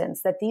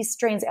intestines that these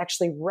strains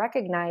actually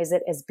recognize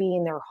it as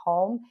being their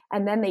home.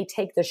 And then they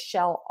take the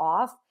shell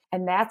off.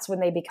 And that's when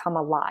they become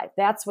alive.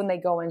 That's when they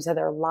go into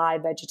their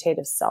live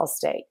vegetative cell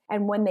state.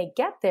 And when they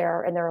get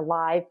there and they're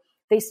alive,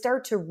 they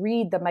start to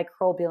read the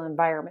microbial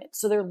environment.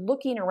 So they're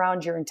looking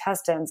around your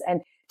intestines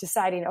and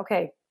deciding,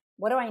 okay,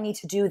 what do I need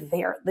to do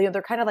there?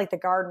 They're kind of like the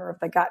gardener of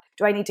the gut.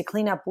 Do I need to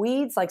clean up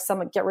weeds, like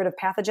get rid of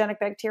pathogenic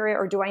bacteria,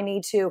 or do I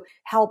need to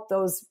help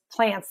those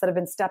plants that have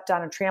been stepped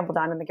on and trampled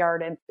on in the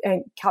garden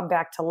and come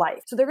back to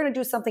life? So they're going to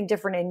do something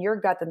different in your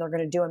gut than they're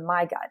going to do in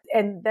my gut.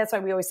 And that's why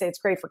we always say it's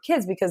great for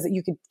kids, because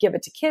you could give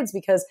it to kids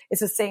because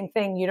it's the same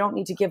thing. You don't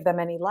need to give them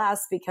any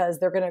less because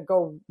they're going to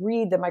go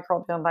read the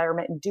microbial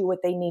environment and do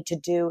what they need to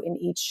do in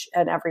each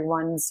and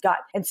everyone's gut.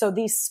 And so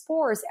these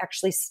spores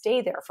actually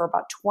stay there for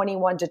about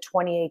 21 to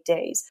 28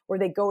 days, where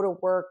they go to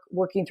work,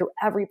 working through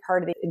every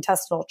part of the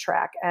intestinal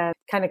tract and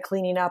kind of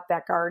cleaning up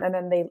that garden. And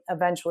then they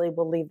eventually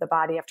will leave the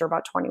body after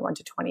about 21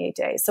 to 28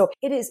 days. So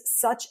it is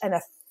such an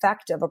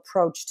effective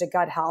approach to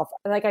gut health.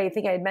 Like I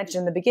think I had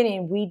mentioned in the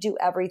beginning, we do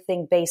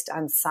everything based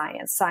on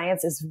science.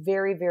 Science is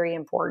very, very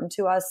important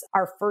to us.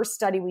 Our first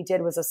study we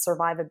did was a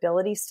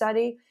survivability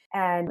study.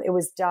 And it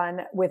was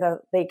done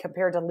they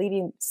compared a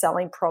leading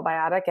selling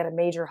probiotic at a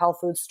major health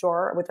food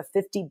store with a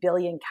 50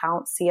 billion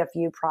count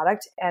CFU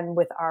product, and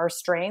with our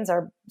strains,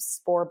 our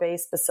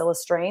spore-based bacillus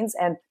strains.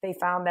 And they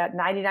found that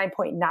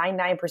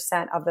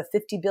 99.99% of the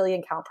 50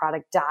 billion count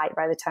product died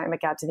by the time it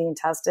got to the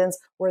intestines,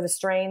 where the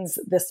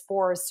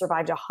spores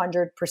survived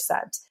 100%.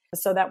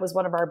 So that was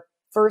one of our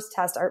first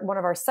test. One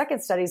of our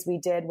second studies we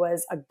did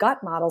was a gut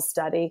model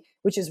study,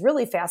 which is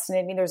really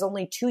fascinating. There's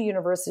only 2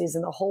 universities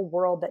in the whole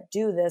world that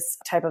do this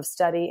type of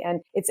study,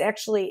 and it's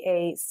actually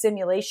a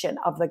simulation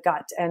of the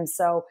gut. And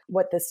so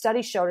what the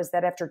study showed is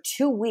that after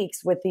 2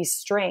 weeks with these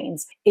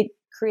strains, it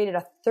created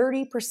a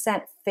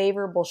 30%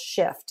 favorable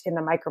shift in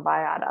the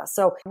microbiota.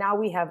 So now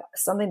we have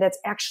something that's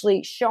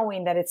actually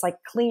showing that it's like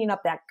cleaning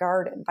up that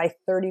garden by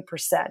 30%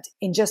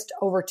 in just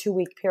over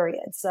 2-week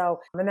period. So,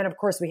 and then of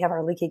course we have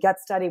our leaky gut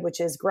study, which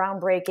is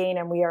groundbreaking.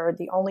 And we are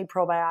the only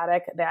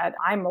probiotic that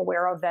I'm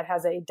aware of that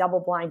has a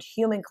double-blind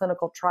human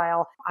clinical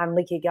trial on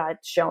leaky gut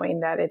showing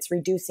that it's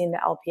reducing the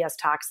LPS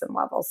toxin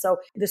levels. So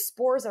the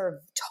spores are a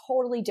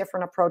totally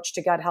different approach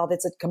to gut health.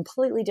 It's a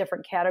completely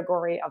different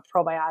category of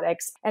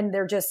probiotics, and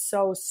they're just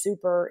so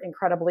super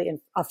incredibly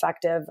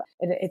effective.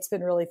 And it's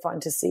been really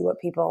fun to see what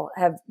people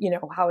have,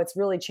 how it's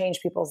really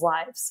changed people's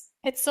lives.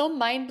 It's so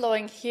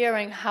mind-blowing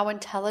hearing how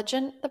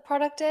intelligent the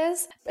product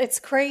is. It's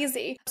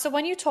crazy. So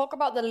when you talk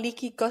about the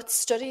leaky gut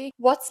study,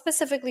 what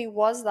specifically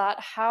was that?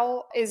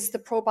 How is the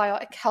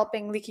probiotic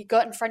helping leaky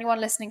gut? And for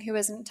anyone listening who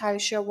isn't entirely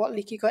sure what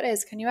leaky gut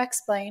is, can you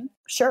explain?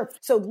 Sure.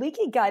 So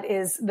leaky gut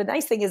the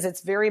nice thing is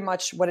it's very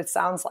much what it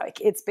sounds like.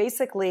 It's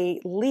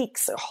basically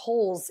leaks,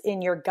 holes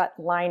in your gut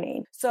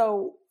lining.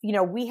 So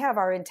we have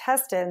our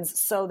intestines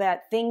so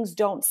that things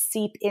don't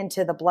seep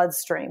into the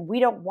bloodstream.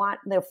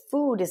 The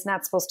food is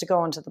not supposed to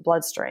go into the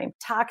bloodstream.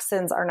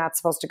 Toxins are not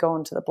supposed to go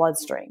into the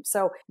bloodstream.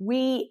 So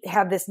we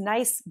have this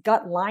nice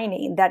gut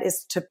lining that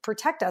is to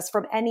protect us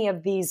from any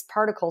of these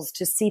particles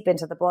to seep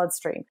into the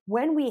bloodstream.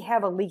 When we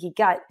have a leaky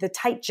gut, the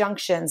tight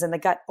junctions in the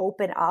gut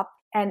open up,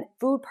 and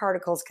food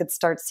particles could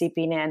start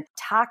seeping in.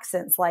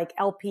 Toxins like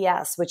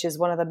LPS, which is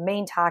one of the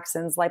main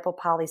toxins,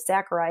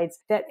 lipopolysaccharides,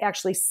 that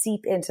actually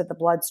seep into the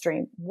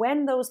bloodstream.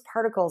 When those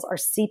particles are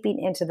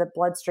seeping into the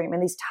bloodstream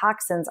and these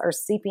toxins are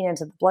seeping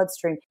into the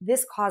bloodstream,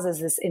 this causes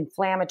this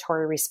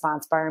inflammatory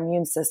response by our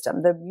immune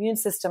system. The immune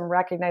system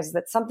recognizes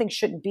that something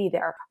shouldn't be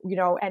there,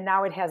 and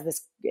now it has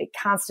this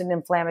constant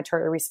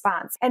inflammatory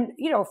response. And,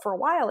 for a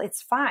while,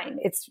 it's fine.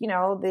 It's,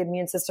 the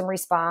immune system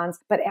responds.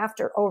 But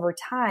over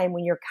time,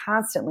 when you're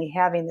constantly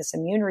having this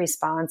immune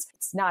response,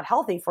 it's not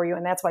healthy for you.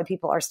 And that's why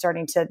people are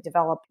starting to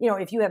develop,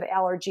 if you have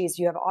allergies,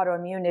 you have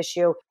autoimmune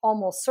issue,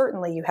 almost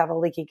certainly you have a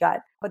leaky gut.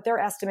 But they're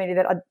estimating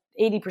that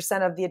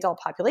 80% of the adult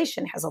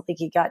population has a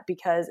leaky gut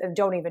and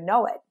don't even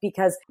know it,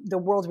 because the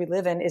world we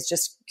live in is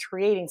just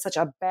creating such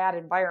a bad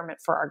environment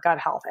for our gut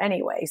health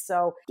anyway.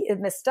 So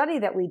in the study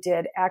that we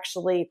did,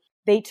 actually,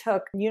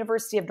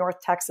 University of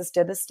North Texas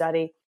did the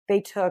study. They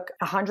took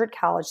 100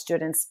 college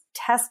students,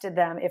 tested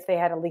them if they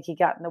had a leaky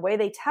gut. And the way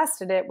they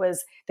tested it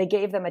was they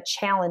gave them a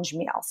challenge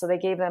meal. So they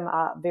gave them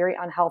a very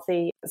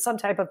unhealthy, some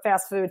type of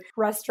fast food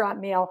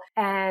restaurant meal,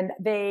 and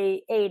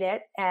they ate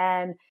it.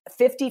 And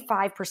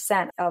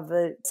 55% of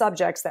the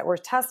subjects that were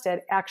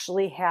tested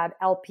actually had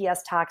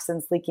LPS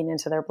toxins leaking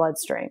into their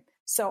bloodstream.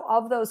 So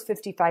of those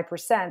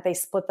 55%, they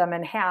split them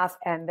in half,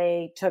 and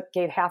they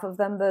gave half of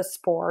them the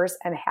spores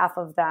and half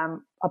of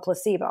them a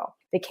placebo.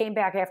 They came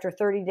back after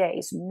 30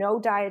 days, no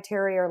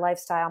dietary or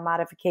lifestyle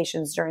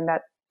modifications during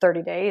that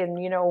 30 day. And,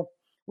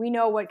 we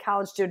know what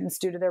college students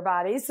do to their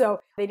bodies. So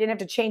they didn't have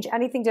to change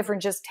anything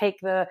different, just take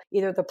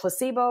either the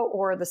placebo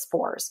or the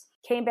spores.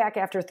 Came back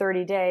after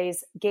 30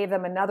 days, gave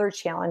them another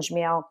challenge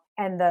meal.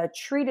 And the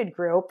treated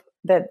group,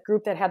 the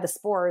group that had the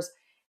spores,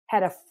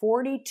 had a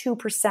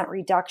 42%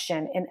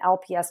 reduction in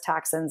LPS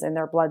toxins in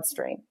their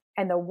bloodstream.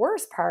 And the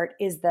worst part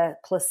is the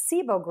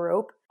placebo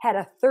group had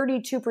a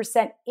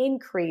 32%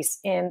 increase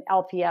in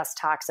LPS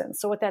toxins.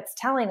 So what that's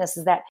telling us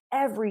is that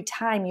every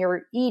time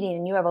you're eating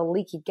and you have a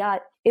leaky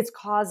gut, it's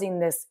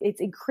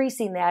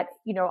increasing that,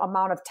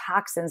 amount of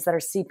toxins that are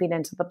seeping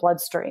into the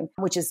bloodstream,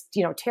 which is,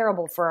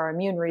 terrible for our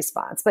immune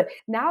response. But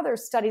now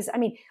there's studies,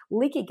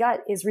 leaky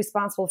gut is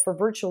responsible for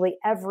virtually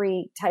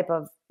every type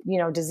of,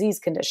 disease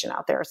condition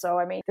out there.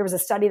 So, there was a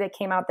study that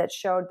came out that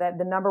showed that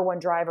the number one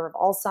driver of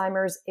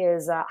Alzheimer's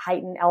is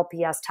heightened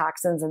LPS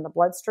toxins in the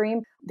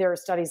bloodstream. There are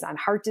studies on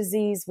heart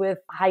disease with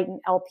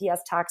heightened LPS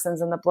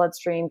toxins in the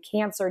bloodstream,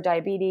 cancer,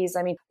 diabetes.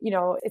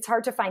 It's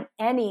hard to find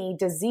any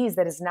disease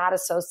that is not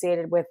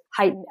associated with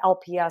heightened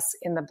LPS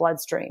in the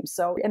bloodstream.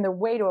 So, and the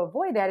way to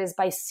avoid that is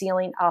by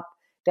sealing up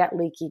that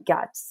leaky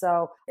gut.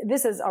 So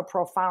this is a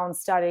profound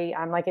study.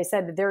 Like I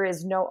said, there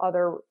is no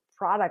other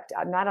product,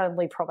 not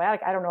only probiotic,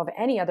 I don't know of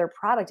any other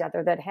product out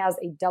there that has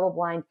a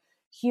double-blind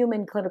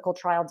human clinical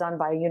trial done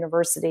by a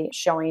university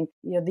showing,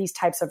 these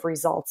types of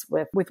results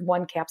with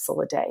one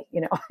capsule a day.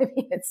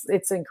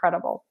 It's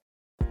incredible.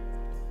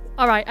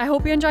 All right, I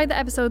hope you enjoyed the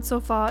episode so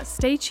far.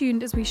 Stay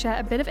tuned as we share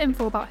a bit of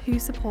info about who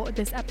supported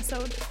this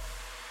episode.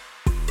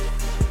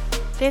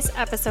 This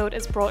episode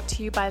is brought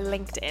to you by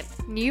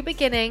LinkedIn. New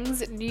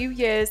beginnings, new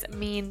years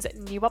means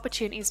new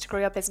opportunities to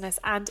grow your business.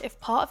 And if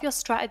part of your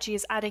strategy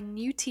is adding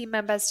new team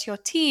members to your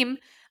team,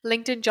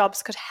 LinkedIn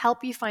Jobs could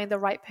help you find the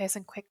right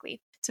person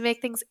quickly. To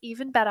make things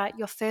even better,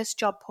 your first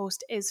job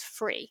post is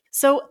free.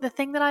 So the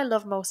thing that I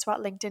love most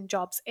about LinkedIn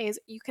Jobs is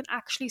you can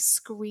actually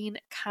screen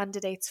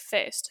candidates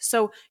first.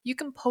 So you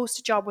can post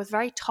a job with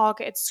very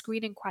targeted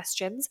screening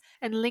questions,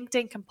 and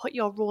LinkedIn can put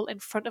your role in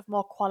front of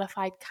more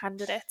qualified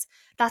candidates.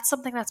 That's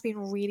something that's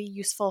been really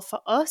useful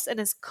for us and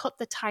has cut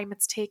the time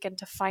it's taken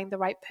to find the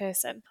right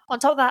person. On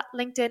top of that,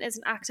 LinkedIn is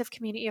an active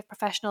community of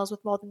professionals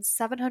with more than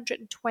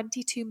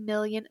 722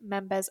 million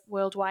members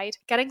worldwide.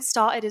 Getting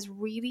started is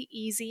really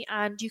easy,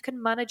 and you can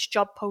manage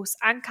job posts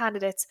and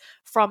candidates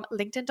from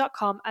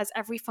LinkedIn.com, as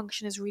every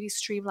function is really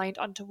streamlined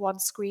onto one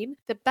screen.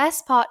 The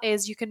best part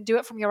is you can do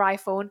it from your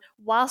iPhone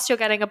whilst you're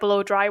getting a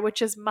blow dry,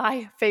 which is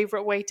my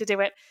favorite way to do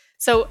it.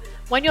 So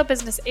when your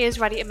business is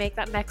ready to make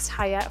that next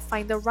hire,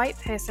 find the right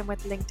person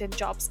with LinkedIn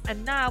Jobs.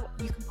 And now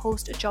you can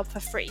post a job for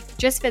free.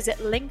 Just visit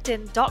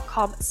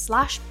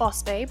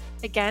linkedin.com/bossbabe.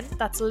 Again,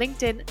 that's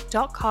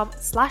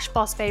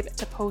linkedin.com/bossbabe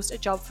to post a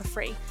job for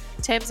free.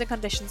 Terms and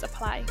conditions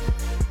apply.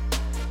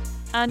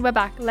 And we're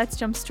back. Let's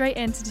jump straight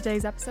into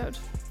today's episode.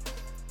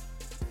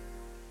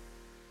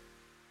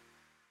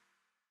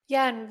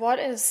 Yeah, and what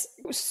is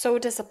so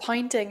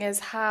disappointing is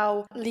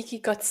how leaky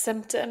gut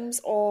symptoms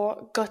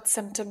or gut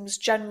symptoms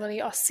generally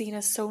are seen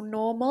as so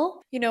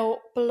normal. You know,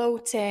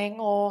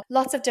 bloating or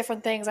lots of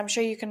different things. I'm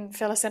sure you can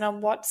fill us in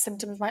on what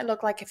symptoms might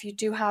look like if you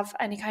do have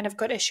any kind of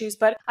gut issues,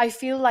 but I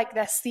feel like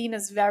they're seen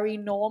as very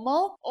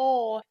normal,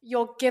 or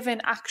you're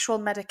given actual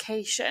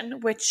medication,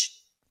 which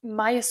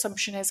my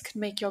assumption is could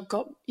make your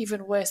gut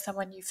even worse than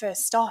when you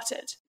first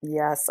started.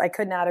 Yes, I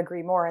could not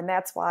agree more. And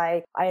that's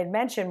why I had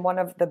mentioned one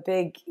of the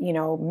big,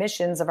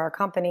 missions of our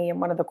company and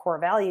one of the core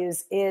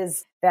values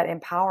is that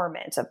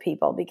empowerment of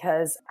people,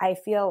 because I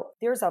feel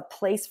there's a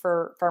place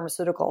for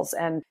pharmaceuticals,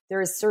 and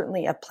there is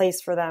certainly a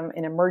place for them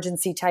in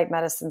emergency type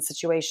medicine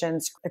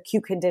situations,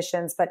 acute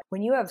conditions. But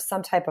when you have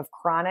some type of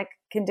chronic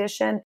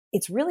condition,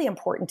 it's really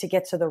important to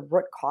get to the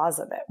root cause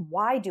of it.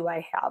 Why do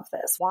I have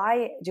this?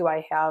 Why do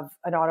I have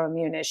an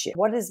autoimmune issue?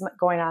 What is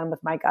going on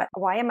with my gut?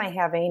 Why am I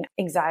having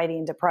anxiety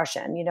and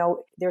depression?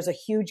 There's a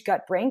huge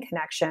gut-brain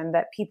connection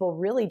that people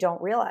really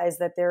don't realize,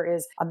 that there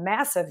is a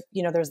massive,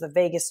 there's the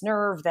vagus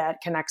nerve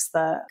that connects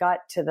the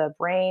gut to the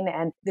brain,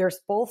 and there's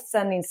both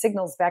sending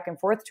signals back and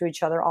forth to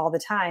each other all the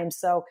time.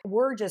 So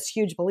we're just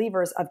huge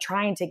believers of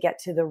trying to get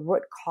to the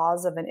root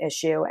cause of an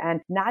issue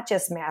and not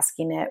just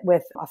masking it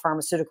with a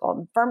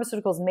pharmaceutical.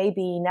 Pharmaceuticals may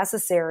be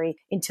necessary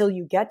until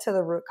you get to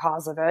the root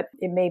cause of it.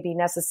 It may be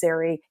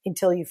necessary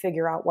until you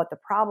figure out what the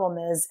problem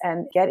is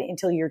and get it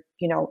until you're,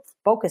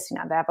 focusing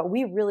on that. But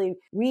we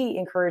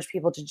encourage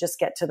people to just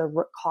get to the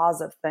root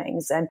cause of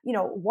things. And,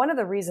 one of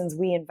the reasons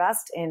we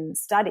invest in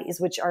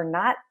studies, which are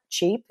not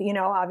cheap,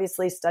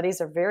 obviously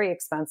studies are very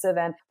expensive.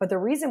 But the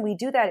reason we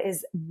do that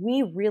is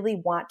we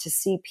really want to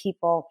see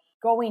people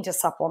going to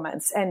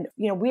supplements. And,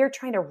 we are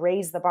trying to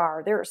raise the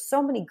bar. There are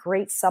so many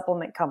great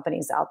supplement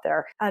companies out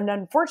there. And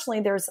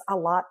unfortunately, there's a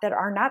lot that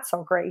are not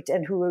so great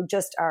and who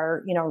just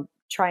are,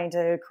 trying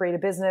to create a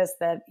business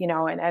that,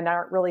 and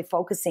aren't really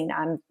focusing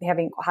on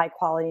having high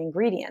quality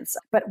ingredients.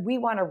 But we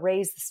want to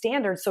raise the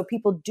standards so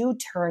people do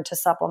turn to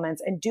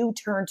supplements and do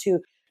turn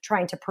to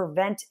trying to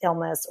prevent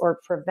illness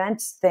or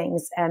prevent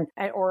things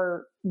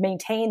or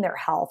maintain their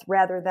health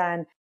rather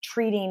than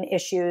treating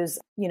issues,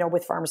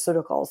 with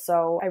pharmaceuticals.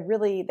 So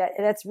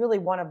that's really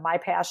one of my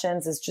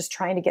passions, is just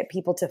trying to get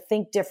people to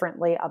think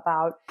differently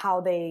about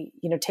how they,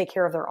 take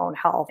care of their own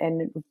health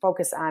and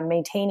focus on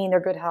maintaining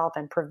their good health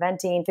and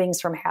preventing things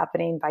from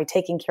happening by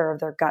taking care of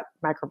their gut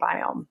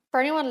microbiome. For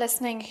anyone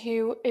listening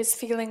who is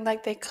feeling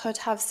like they could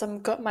have some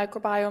gut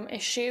microbiome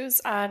issues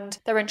and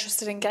they're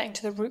interested in getting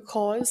to the root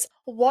cause,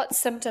 what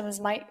symptoms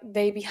might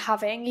they be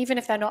having, even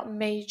if they're not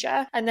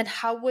major? And then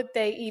how would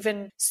they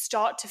even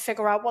start to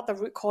figure out what the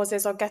root cause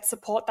is or get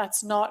support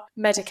that's not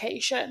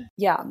medication?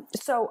 Yeah.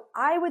 So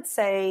I would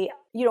say,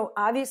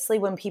 obviously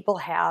when people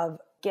have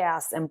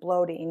gas and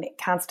bloating,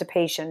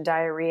 constipation,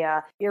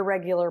 diarrhea,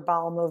 irregular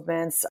bowel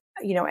movements,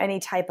 any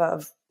type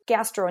of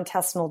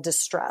gastrointestinal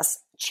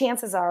distress,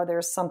 chances are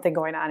there's something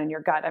going on in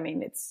your gut. I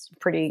mean, it's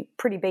pretty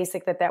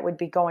basic that would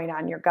be going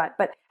on in your gut.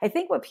 But I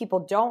think what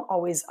people don't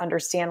always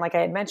understand, like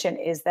I had mentioned,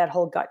 is that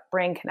whole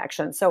gut-brain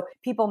connection. So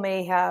people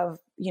may have,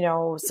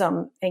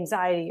 some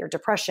anxiety or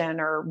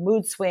depression or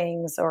mood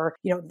swings, or,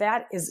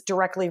 that is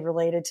directly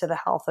related to the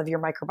health of your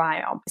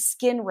microbiome.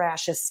 Skin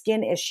rashes,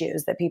 skin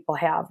issues that people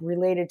have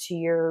related to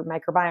your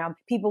microbiome.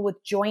 People with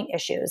joint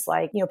issues,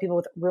 like, people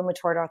with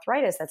rheumatoid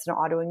arthritis, that's an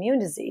autoimmune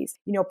disease,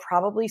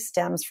 probably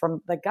stems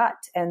from the gut.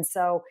 And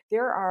so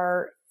there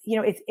are,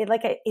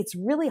 it's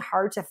really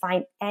hard to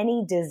find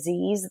any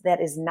disease that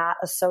is not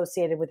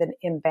associated with an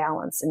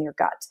imbalance in your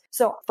gut.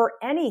 So for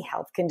any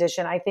health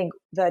condition, I think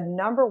the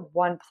number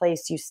one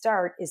place you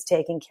start is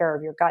taking care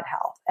of your gut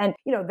health. And,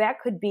 that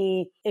could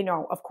be,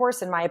 of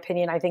course, in my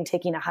opinion, I think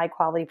taking a high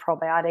quality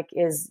probiotic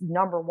is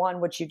number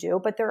one, what you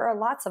do, but there are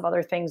lots of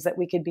other things that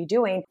we could be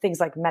doing, things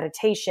like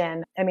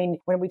meditation. I mean,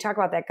 when we talk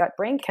about that gut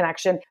brain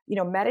connection,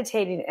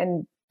 meditating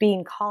and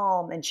being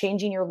calm and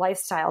changing your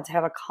lifestyle to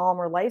have a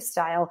calmer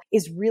lifestyle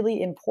is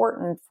really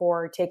important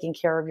for taking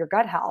care of your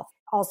gut health.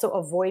 Also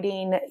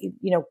avoiding,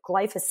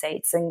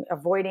 glyphosates and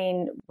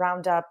avoiding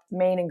Roundup.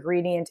 Main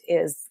ingredient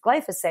is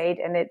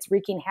glyphosate, and it's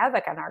wreaking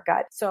havoc on our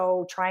gut.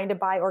 So trying to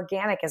buy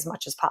organic as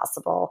much as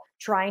possible,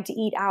 trying to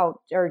eat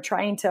out or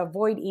trying to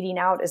avoid eating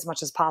out as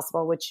much as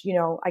possible, which,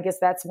 I guess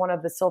that's one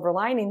of the silver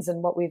linings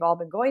and what we've all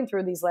been going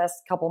through these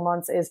last couple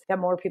months is that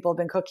more people have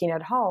been cooking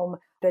at home.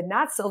 The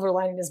not silver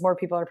lining is more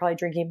people are probably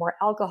drinking more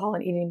alcohol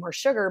and eating more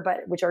sugar,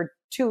 which are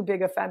two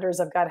big offenders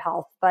of gut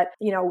health. But,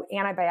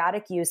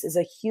 antibiotic use is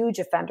a huge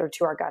offender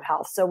to our gut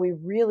health. So we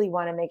really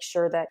want to make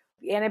sure that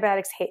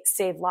antibiotics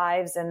save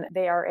lives and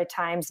they are at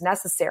times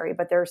necessary,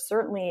 but there's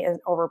certainly an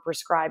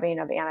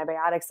overprescribing of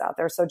antibiotics out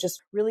there. So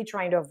just really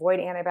trying to avoid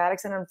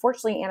antibiotics. And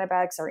unfortunately,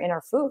 antibiotics are in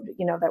our food,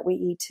 that we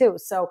eat too.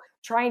 So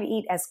trying to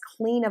eat as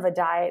clean of a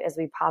diet as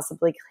we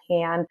possibly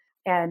can.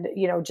 And,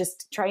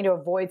 just trying to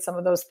avoid some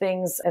of those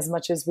things as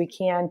much as we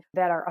can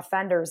that are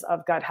offenders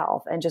of gut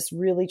health and just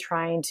really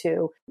trying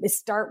to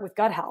start with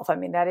gut health. I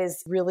mean, that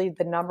is really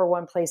the number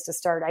one place to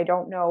start. I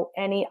don't know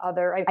any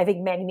other. I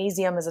think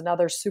magnesium is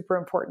another super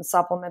important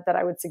supplement that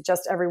I would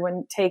suggest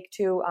everyone take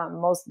too.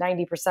 Most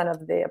 90%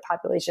 of the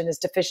population is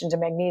deficient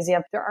in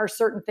magnesium. There are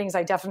certain things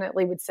I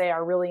definitely would say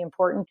are really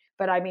important,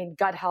 but I mean,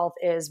 gut health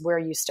is where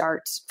you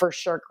start for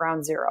sure,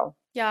 ground zero.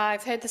 Yeah,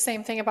 I've heard the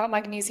same thing about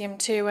magnesium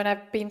too, and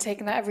I've been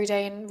taking that every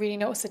day and really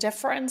noticed a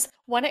difference.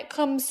 When it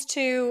comes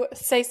to,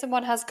 say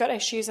someone has gut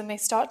issues and they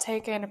start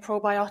taking a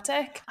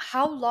probiotic,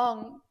 how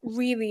long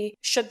really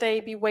should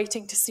they be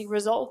waiting to see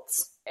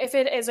results? If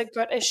it is a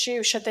gut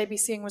issue, should they be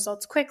seeing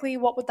results quickly?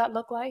 What would that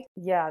look like?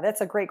 Yeah,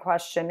 that's a great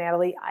question,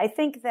 Natalie. I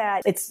think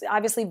that it's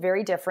obviously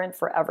very different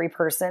for every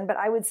person, but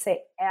I would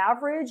say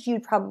average,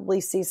 you'd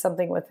probably see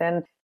something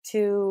within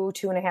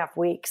 2.5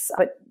 weeks.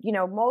 But,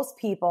 most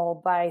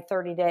people by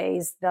 30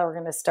 days, they're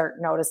going to start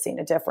noticing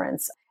a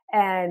difference.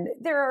 And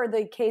there are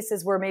the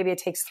cases where maybe it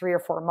takes 3 or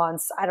 4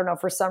 months. I don't know,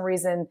 for some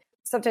reason,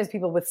 sometimes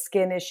people with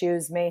skin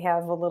issues may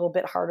have a little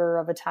bit harder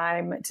of a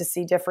time to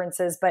see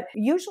differences, but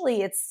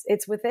usually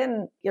it's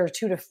within 2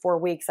 to 4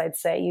 weeks, I'd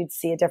say you'd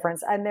see a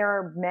difference. And there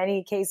are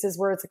many cases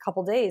where it's a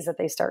couple days that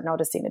they start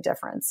noticing a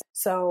difference.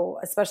 So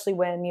especially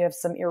when you have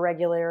some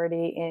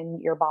irregularity in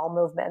your bowel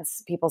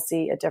movements, people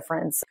see a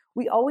difference.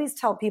 We always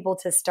tell people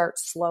to start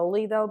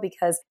slowly though,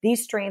 because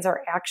these strains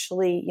are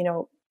actually,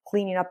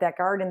 cleaning up that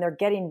gut and they're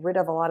getting rid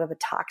of a lot of the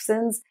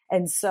toxins.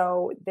 And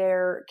so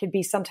there could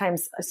be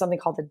sometimes something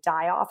called the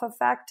die-off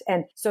effect.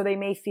 And so they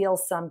may feel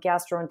some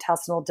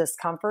gastrointestinal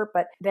discomfort,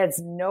 but that's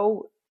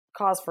no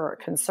cause for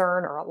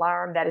concern or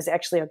alarm. That is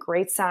actually a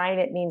great sign.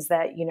 It means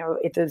that,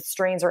 if the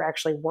strains are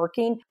actually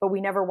working, but we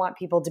never want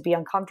people to be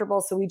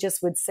uncomfortable. So we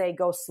just would say,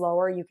 go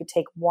slower. You could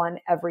take one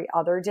every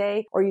other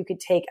day, or you could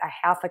take a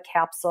half a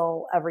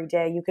capsule every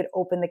day. You could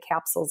open the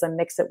capsules and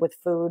mix it with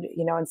food,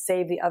 and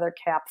save the other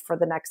cap for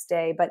the next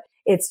day. But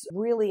it's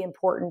really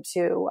important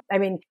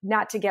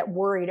not to get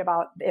worried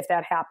about if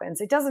that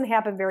happens. It doesn't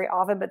happen very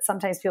often, but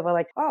sometimes people are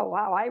like, oh,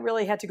 wow, I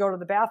really had to go to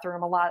the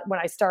bathroom a lot when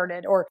I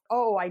started, or,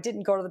 oh, I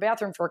didn't go to the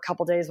bathroom for a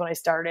couple days when I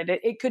started.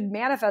 It could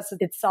manifest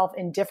itself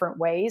in different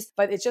ways,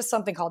 but it's just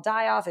something called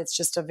die-off. It's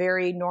just a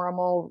very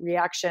normal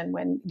reaction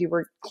when you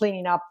were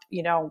cleaning up,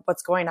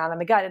 what's going on in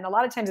the gut. And a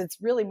lot of times it's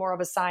really more of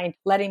a sign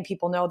letting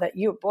people know that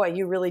you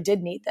really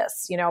did need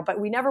this,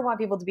 but we never want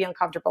people to be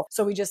uncomfortable.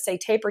 So we just say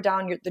taper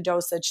down the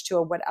dosage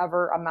to whatever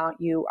amount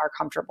you are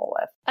comfortable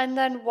with. And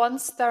then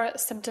once their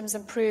symptoms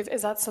improve,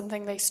 is that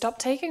something they stop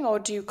taking, or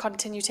do you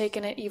continue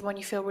taking it even when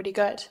you feel really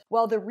good?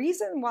 Well, the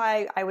reason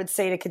why I would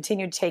say to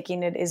continue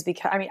taking it is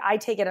because, I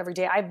take it every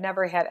day. I've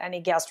never had any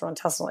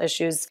gastrointestinal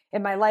issues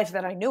in my life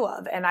that I knew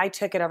of. And I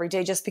took it every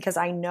day just because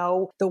I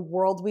know the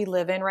world we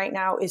live in right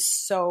now is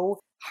so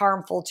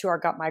harmful to our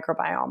gut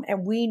microbiome.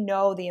 And we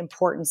know the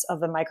importance of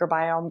the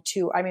microbiome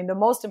too. The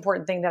most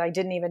important thing that I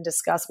didn't even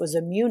discuss was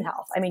immune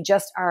health.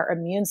 Just our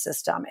immune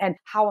system and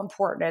how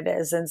important it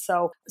is. And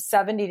so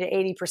 70 to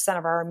 80%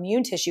 of our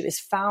immune tissue is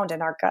found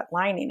in our gut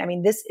lining.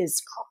 This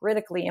is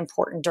critically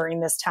important during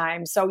this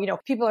time. So,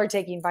 people are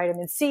taking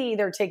vitamin C,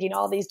 they're taking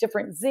all these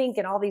different zinc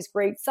and all these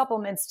great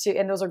supplements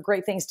and those are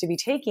great things to be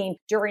taking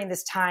during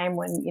this time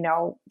when,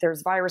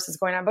 there's viruses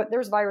going on, but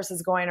there's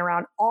viruses going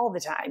around all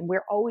the time.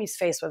 We're always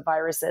faced with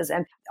viruses.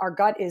 And our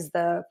gut is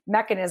the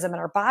mechanism in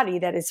our body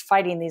that is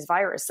fighting these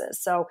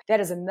viruses. So that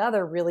is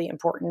another really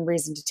important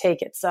reason to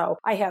take it. So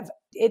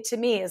it to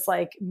me is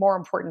like more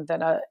important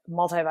than a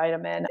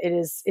multivitamin.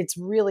 It's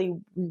really,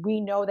 we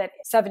know that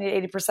 70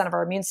 to 80% of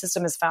our immune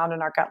system is found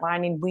in our gut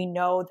lining. We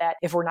know that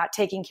if we're not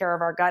taking care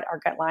of our gut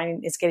lining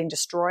is getting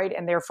destroyed,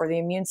 and therefore the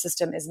immune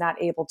system is not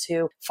able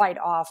to fight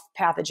off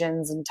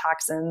pathogens and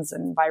toxins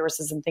and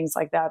viruses and things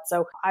like that.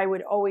 So I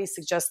would always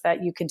suggest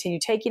that you continue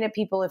taking it.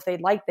 People, if they'd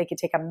like, they could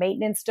take a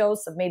maintenance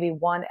dose of maybe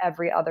one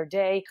every other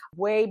day,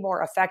 way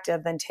more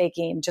effective than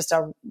taking just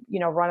a,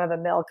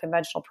 run-of-the-mill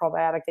conventional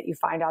probiotic that you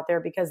find out there,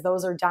 because those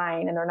those are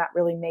dying and they're not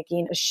really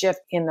making a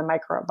shift in the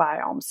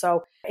microbiome.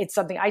 So it's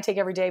something I take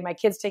every day. My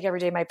kids take every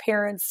day. My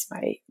parents,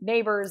 my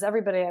neighbors,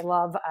 everybody I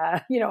love,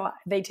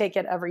 they take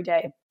it every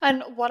day.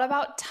 And what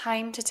about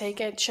time to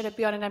take it? Should it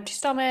be on an empty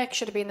stomach?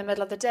 Should it be in the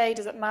middle of the day?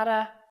 Does it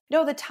matter?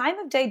 No, the time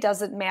of day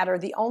doesn't matter.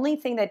 The only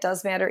thing that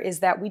does matter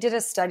is that we did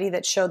a study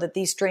that showed that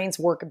these strains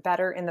work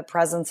better in the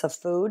presence of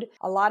food.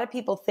 A lot of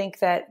people think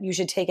that you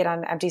should take it on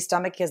an empty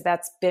stomach because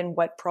that's been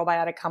what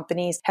probiotic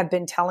companies have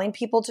been telling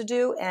people to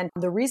do. And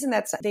the reason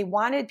they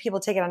wanted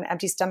people to take it on an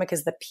empty stomach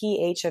is the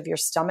pH of your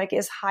stomach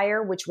is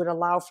higher, which would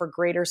allow for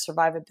greater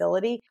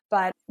survivability.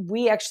 But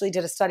we actually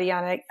did a study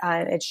on it,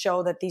 and it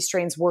showed that these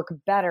strains work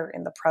better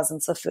in the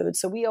presence of food.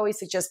 So we always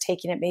suggest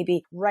taking it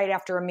maybe right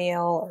after a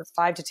meal or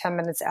 5 to 10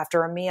 minutes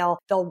after a meal.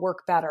 They'll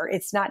work better.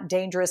 It's not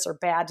dangerous or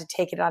bad to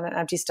take it on an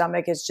empty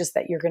stomach. It's just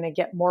that you're going to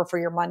get more for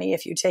your money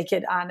if you take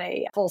it on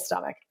a full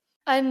stomach.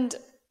 And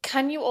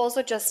can you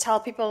also just tell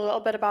people a little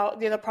bit about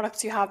the other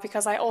products you have?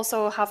 Because I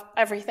also have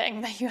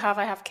everything that you have.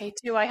 I have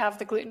K2, I have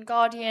the Gluten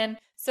Guardian.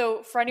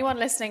 So for anyone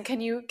listening,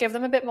 can you give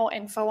them a bit more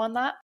info on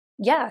that?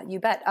 Yeah, you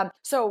bet.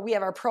 So we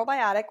have our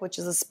probiotic, which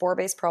is a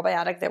spore-based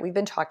probiotic that we've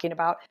been talking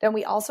about. Then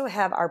we also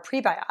have our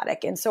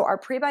prebiotic. And so our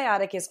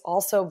prebiotic is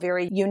also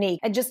very unique.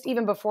 And just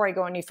even before I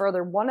go any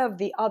further, one of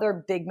the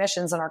other big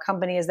missions in our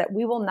company is that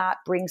we will not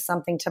bring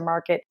something to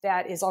market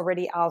that is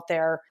already out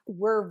there.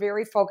 We're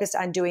very focused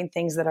on doing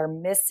things that are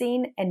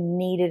missing and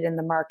needed in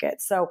the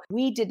market. So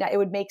it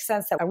would make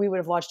sense that we would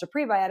have launched a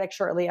prebiotic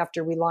shortly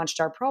after we launched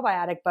our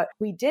probiotic, but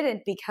we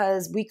didn't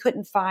because we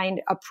couldn't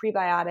find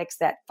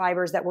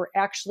fibers that were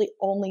actually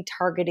only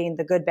targeting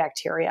the good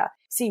bacteria.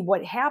 See,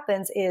 what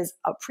happens is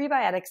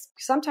prebiotics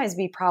sometimes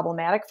be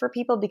problematic for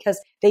people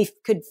because they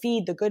could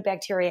feed the good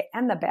bacteria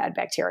and the bad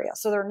bacteria.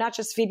 So they're not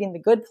just feeding the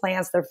good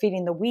plants, they're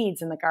feeding the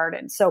weeds in the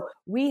garden. So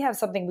we have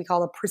something we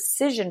call a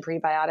precision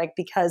prebiotic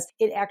because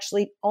it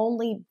actually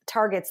only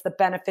targets the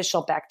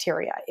beneficial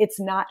bacteria. It's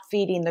not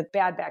feeding the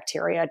bad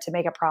bacteria to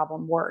make a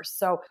problem worse.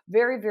 So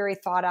very, very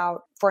thought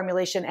out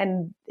formulation.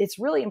 And it's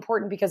really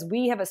important because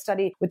we have a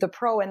study with the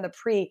pro and the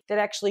pre that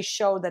actually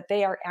show that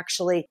they are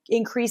actually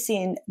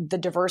increasing the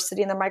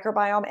diversity in the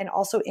microbiome and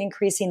also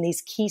increasing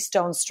these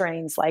keystone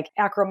strains like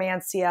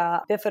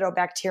Akkermansia,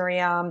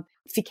 Bifidobacterium,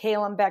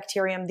 Fecalum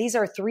bacterium. These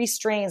are 3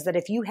 strains that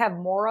if you have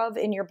more of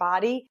in your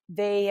body,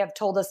 they have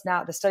told us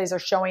now, the studies are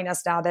showing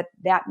us now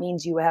that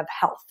means you have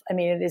health. I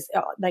mean, it is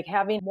like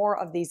having more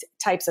of these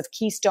types of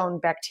keystone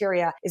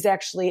bacteria is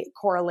actually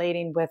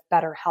correlating with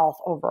better health,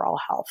 overall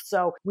health.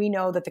 So we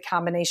know that the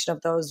combination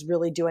of those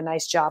really do a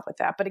nice job with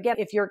that. But again,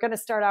 if you're going to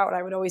start out,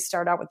 I would always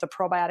start out with the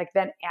probiotic,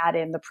 then add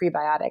in the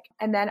prebiotic.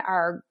 And then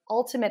our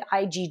Ultimate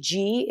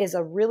IgG is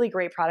a really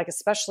great product,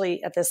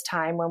 especially at this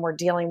time when we're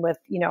dealing with,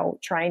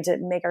 trying to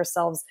make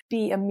ourselves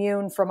be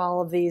immune from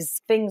all of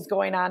these things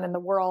going on in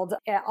the world.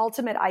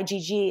 Ultimate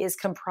IgG is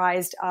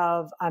comprised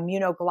of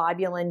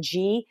immunoglobulin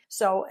G.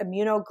 So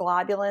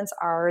immunoglobulins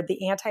are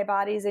the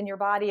antibodies in your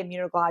body.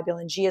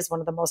 Immunoglobulin G is one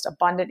of the most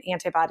abundant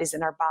antibodies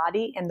in our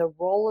body. And the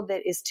role of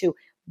it is to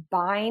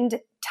bind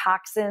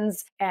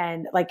toxins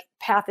and like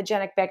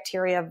pathogenic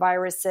bacteria,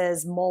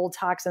 viruses, mold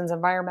toxins,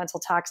 environmental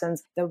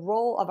toxins. The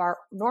role of our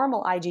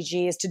normal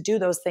IgG is to do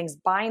those things,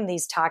 bind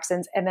these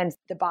toxins, and then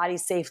the body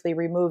safely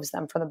removes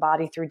them from the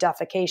body through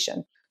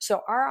defecation.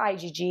 So our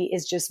IgG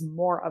is just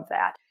more of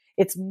that.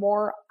 It's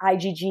more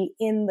IgG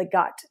in the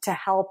gut to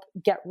help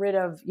get rid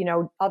of,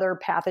 other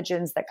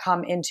pathogens that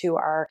come into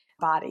our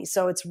body.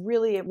 So it's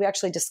really, we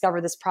actually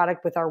discovered this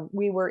product our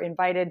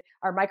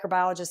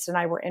microbiologist and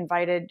I were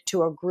invited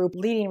to a group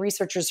leading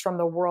researchers from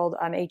the world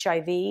on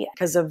HIV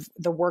because of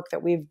the work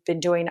that we've been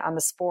doing on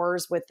the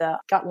spores with the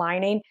gut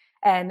lining.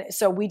 And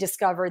so we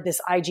discovered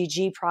this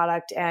IgG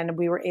product and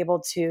we were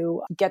able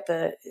to get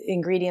the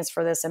ingredients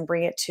for this and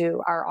bring it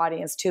to our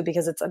audience too,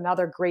 because it's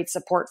another great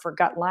support for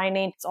gut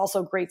lining. It's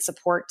also great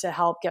support to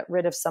help get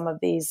rid of some of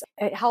these,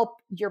 help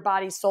your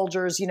body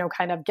soldiers,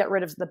 kind of get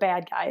rid of the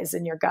bad guys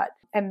in your gut.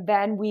 And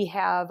then we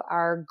have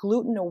our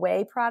Gluten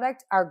Away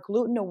product. Our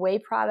Gluten Away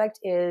product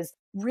is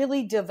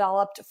really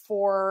developed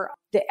for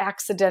the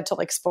accidental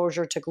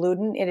exposure to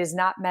gluten. It is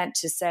not meant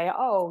to say,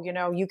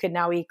 you can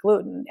now eat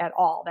gluten at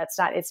all. That's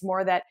not, it's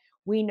more that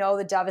we know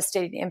the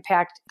devastating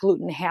impact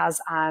gluten has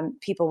on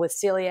people with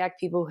celiac,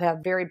 people who have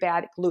very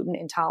bad gluten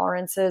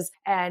intolerances.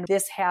 And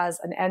this has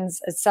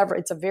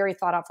it's a very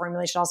thought out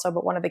formulation also,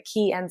 but one of the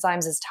key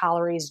enzymes is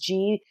tolerase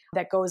G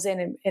that goes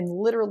in and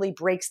literally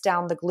breaks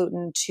down the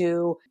gluten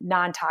to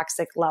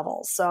non-toxic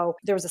levels. So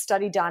there was a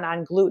study done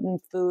on gluten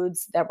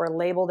foods that were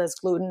labeled as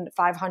gluten.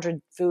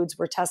 500 foods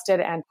were tested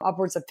and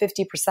upwards of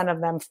 50%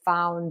 of them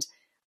found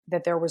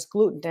that there was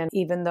gluten in,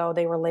 even though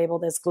they were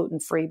labeled as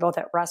gluten-free, both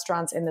at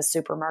restaurants and the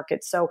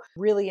supermarket. So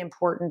really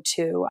important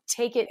to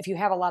take it if you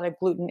have a lot of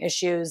gluten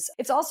issues.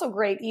 It's also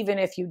great even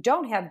if you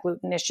don't have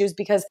gluten issues,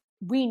 because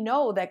we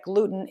know that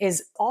gluten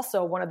is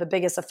also one of the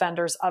biggest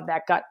offenders of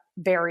that gut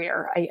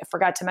barrier. I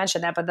forgot to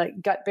mention that, but the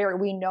gut barrier,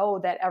 we know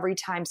that every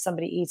time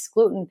somebody eats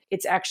gluten,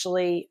 it's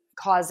actually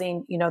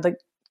causing, the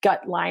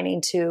gut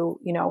lining to,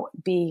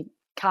 be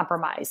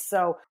compromised.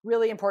 So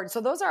really important.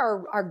 So those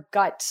are our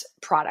gut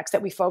products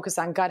that we focus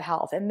on, gut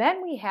health. And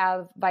then we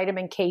have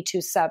vitamin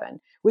K27,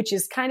 which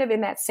is kind of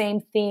in that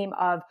same theme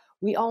of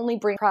we only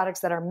bring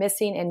products that are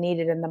missing and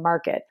needed in the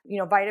market.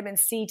 Vitamin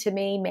C to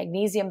me,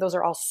 magnesium, those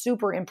are all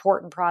super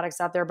important products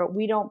out there, but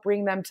we don't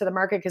bring them to the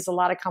market because a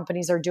lot of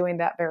companies are doing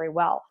that very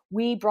well.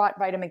 We brought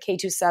vitamin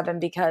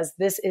K27 because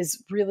this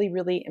is really,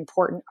 really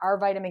important. Our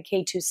vitamin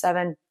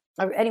K27,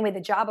 anyway, the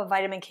job of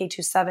vitamin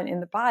K27 in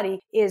the body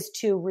is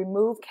to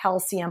remove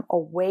calcium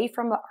away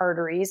from the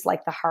arteries,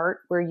 like the heart,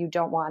 where you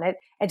don't want it,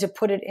 and to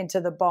put it into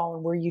the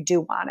bone where you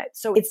do want it.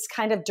 So it's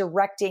kind of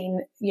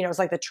directing, it's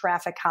like the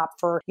traffic cop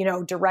for,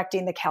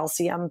 directing the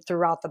calcium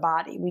throughout the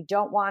body. We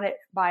don't want it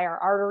by our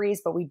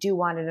arteries, but we do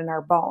want it in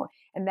our bone.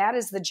 And that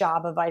is the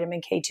job of vitamin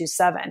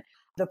K27.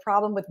 The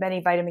problem with many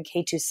vitamin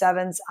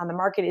K27s on the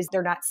market is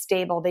they're not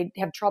stable. They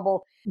have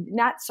trouble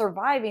not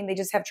surviving. They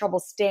just have trouble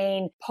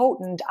staying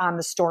potent on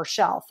the store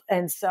shelf.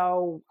 And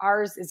so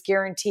ours is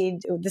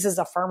guaranteed. This is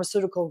a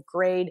pharmaceutical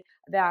grade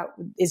that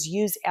is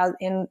used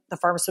in the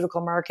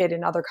pharmaceutical market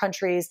in other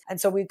countries. And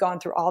so we've gone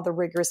through all the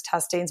rigorous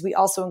testings. We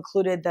also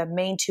included the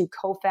main two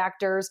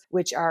cofactors,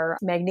 which are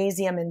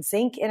magnesium and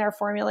zinc in our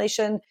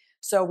formulation.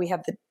 So we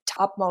have the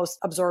topmost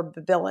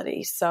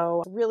absorbability.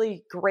 So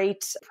really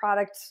great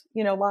product,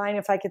 line,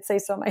 if I could say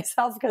so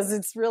myself, because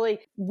it's really,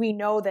 we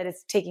know that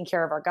it's taking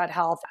care of our gut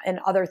health and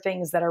other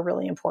things that are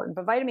really important.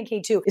 But vitamin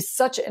K2 is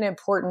such an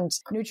important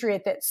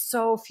nutrient that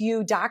so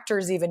few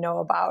doctors even know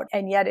about.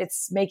 And yet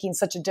it's making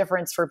such a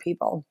difference for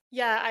people.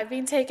 Yeah, I've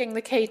been taking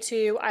the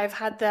K2, I've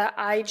had the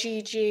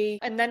IgG,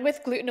 and then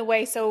with gluten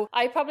away. So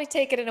I probably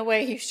take it in a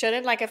way you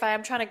shouldn't. Like if I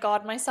am trying to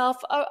guard myself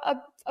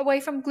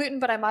away from gluten,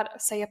 but I'm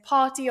at, say, a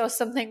party or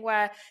something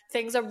where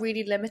things are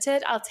really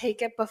limited, I'll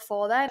take it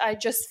before then. I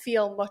just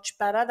feel much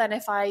better than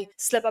if I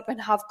slip up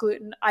and have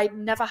gluten. I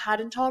never had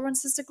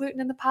intolerances to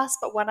gluten in the past,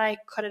 but when I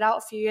cut it out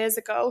a few years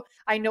ago,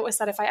 I noticed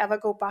that if I ever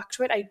go back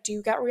to it, I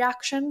do get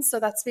reactions.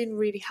 So that's been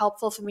really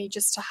helpful for me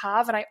just to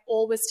have. And I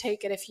always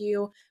take it if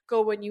you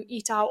go when you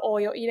eat out or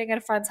you're eating at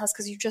a friend's house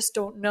because you just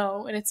don't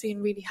know. And it's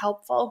been really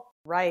helpful.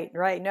 Right.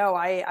 No,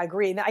 I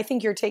agree. I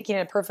think you're taking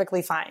it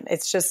perfectly fine.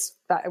 It's just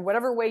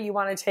whatever way you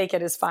want to take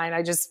it is fine.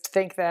 I just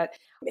think that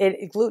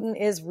gluten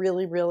is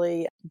really,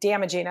 really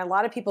damaging. A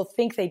lot of people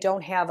think they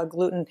don't have a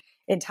gluten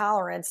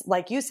intolerance.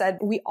 Like you said,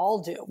 we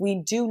all do.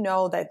 We do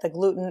know that the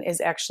gluten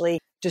is actually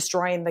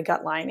destroying the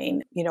gut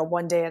lining,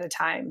 one day at a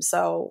time.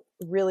 So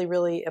really,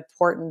 really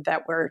important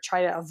that we're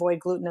trying to avoid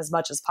gluten as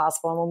much as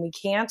possible. And when we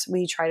can't,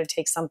 we try to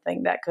take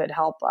something that could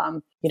help,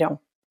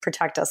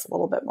 protect us a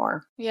little bit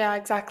more. Yeah,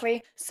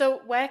 exactly.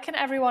 So where can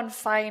everyone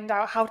find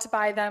out how to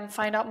buy them,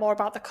 find out more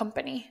about the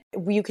company?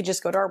 You could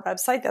just go to our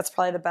website. That's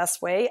probably the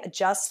best way,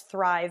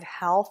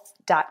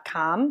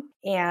 justthrivehealth.com.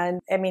 And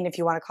if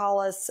you want to call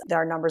us,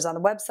 there are numbers on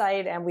the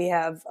website, and we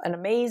have an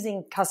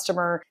amazing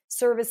customer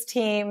service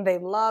team. They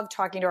love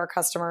talking to our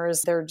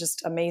customers. They're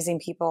just amazing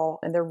people,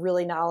 and they're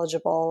really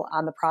knowledgeable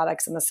on the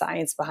products and the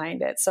science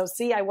behind it. So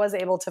see, I was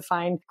able to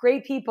find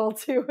great people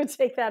to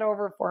take that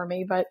over for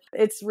me, but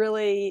it's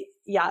really,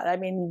 you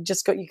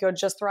go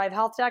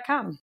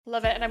justthrivehealth.com.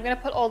 Love it. And I'm going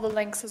to put all the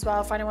links as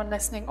well for anyone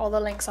listening. All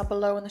the links are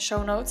below in the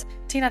show notes.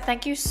 Tina,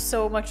 thank you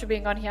so much for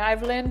being on here.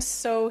 I've learned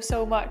so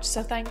much.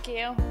 So thank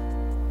you.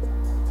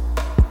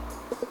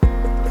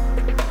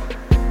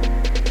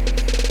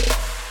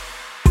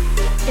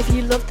 If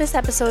you loved this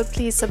episode,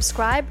 please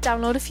subscribe,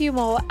 download a few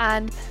more,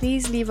 and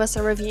please leave us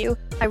a review.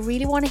 I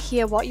really want to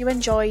hear what you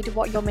enjoyed,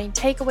 what your main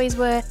takeaways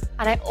were,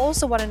 and I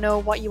also want to know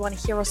what you want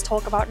to hear us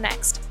talk about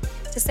next.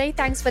 To say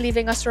thanks for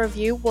leaving us a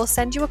review, we'll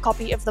send you a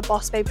copy of the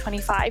Boss Babe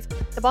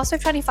 25. The Boss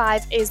Babe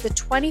 25 is the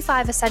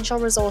 25 essential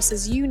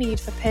resources you need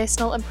for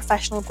personal and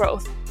professional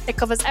growth. It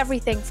covers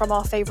everything from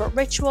our favorite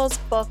rituals,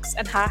 books,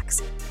 and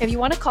hacks. If you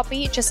want a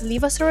copy, just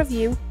leave us a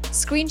review,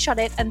 screenshot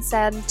it, and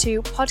send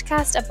to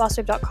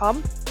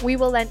podcast@bossbabe.com. We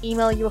will then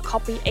email you a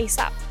copy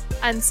ASAP.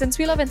 And since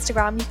we love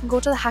Instagram, you can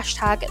go to the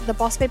hashtag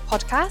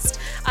 #TheBossBabePodcast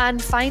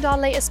and find our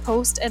latest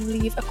post and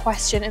leave a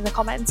question in the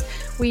comments.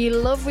 We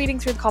love reading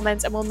through the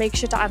comments, and we'll make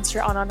sure to answer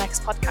it on our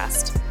next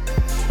podcast.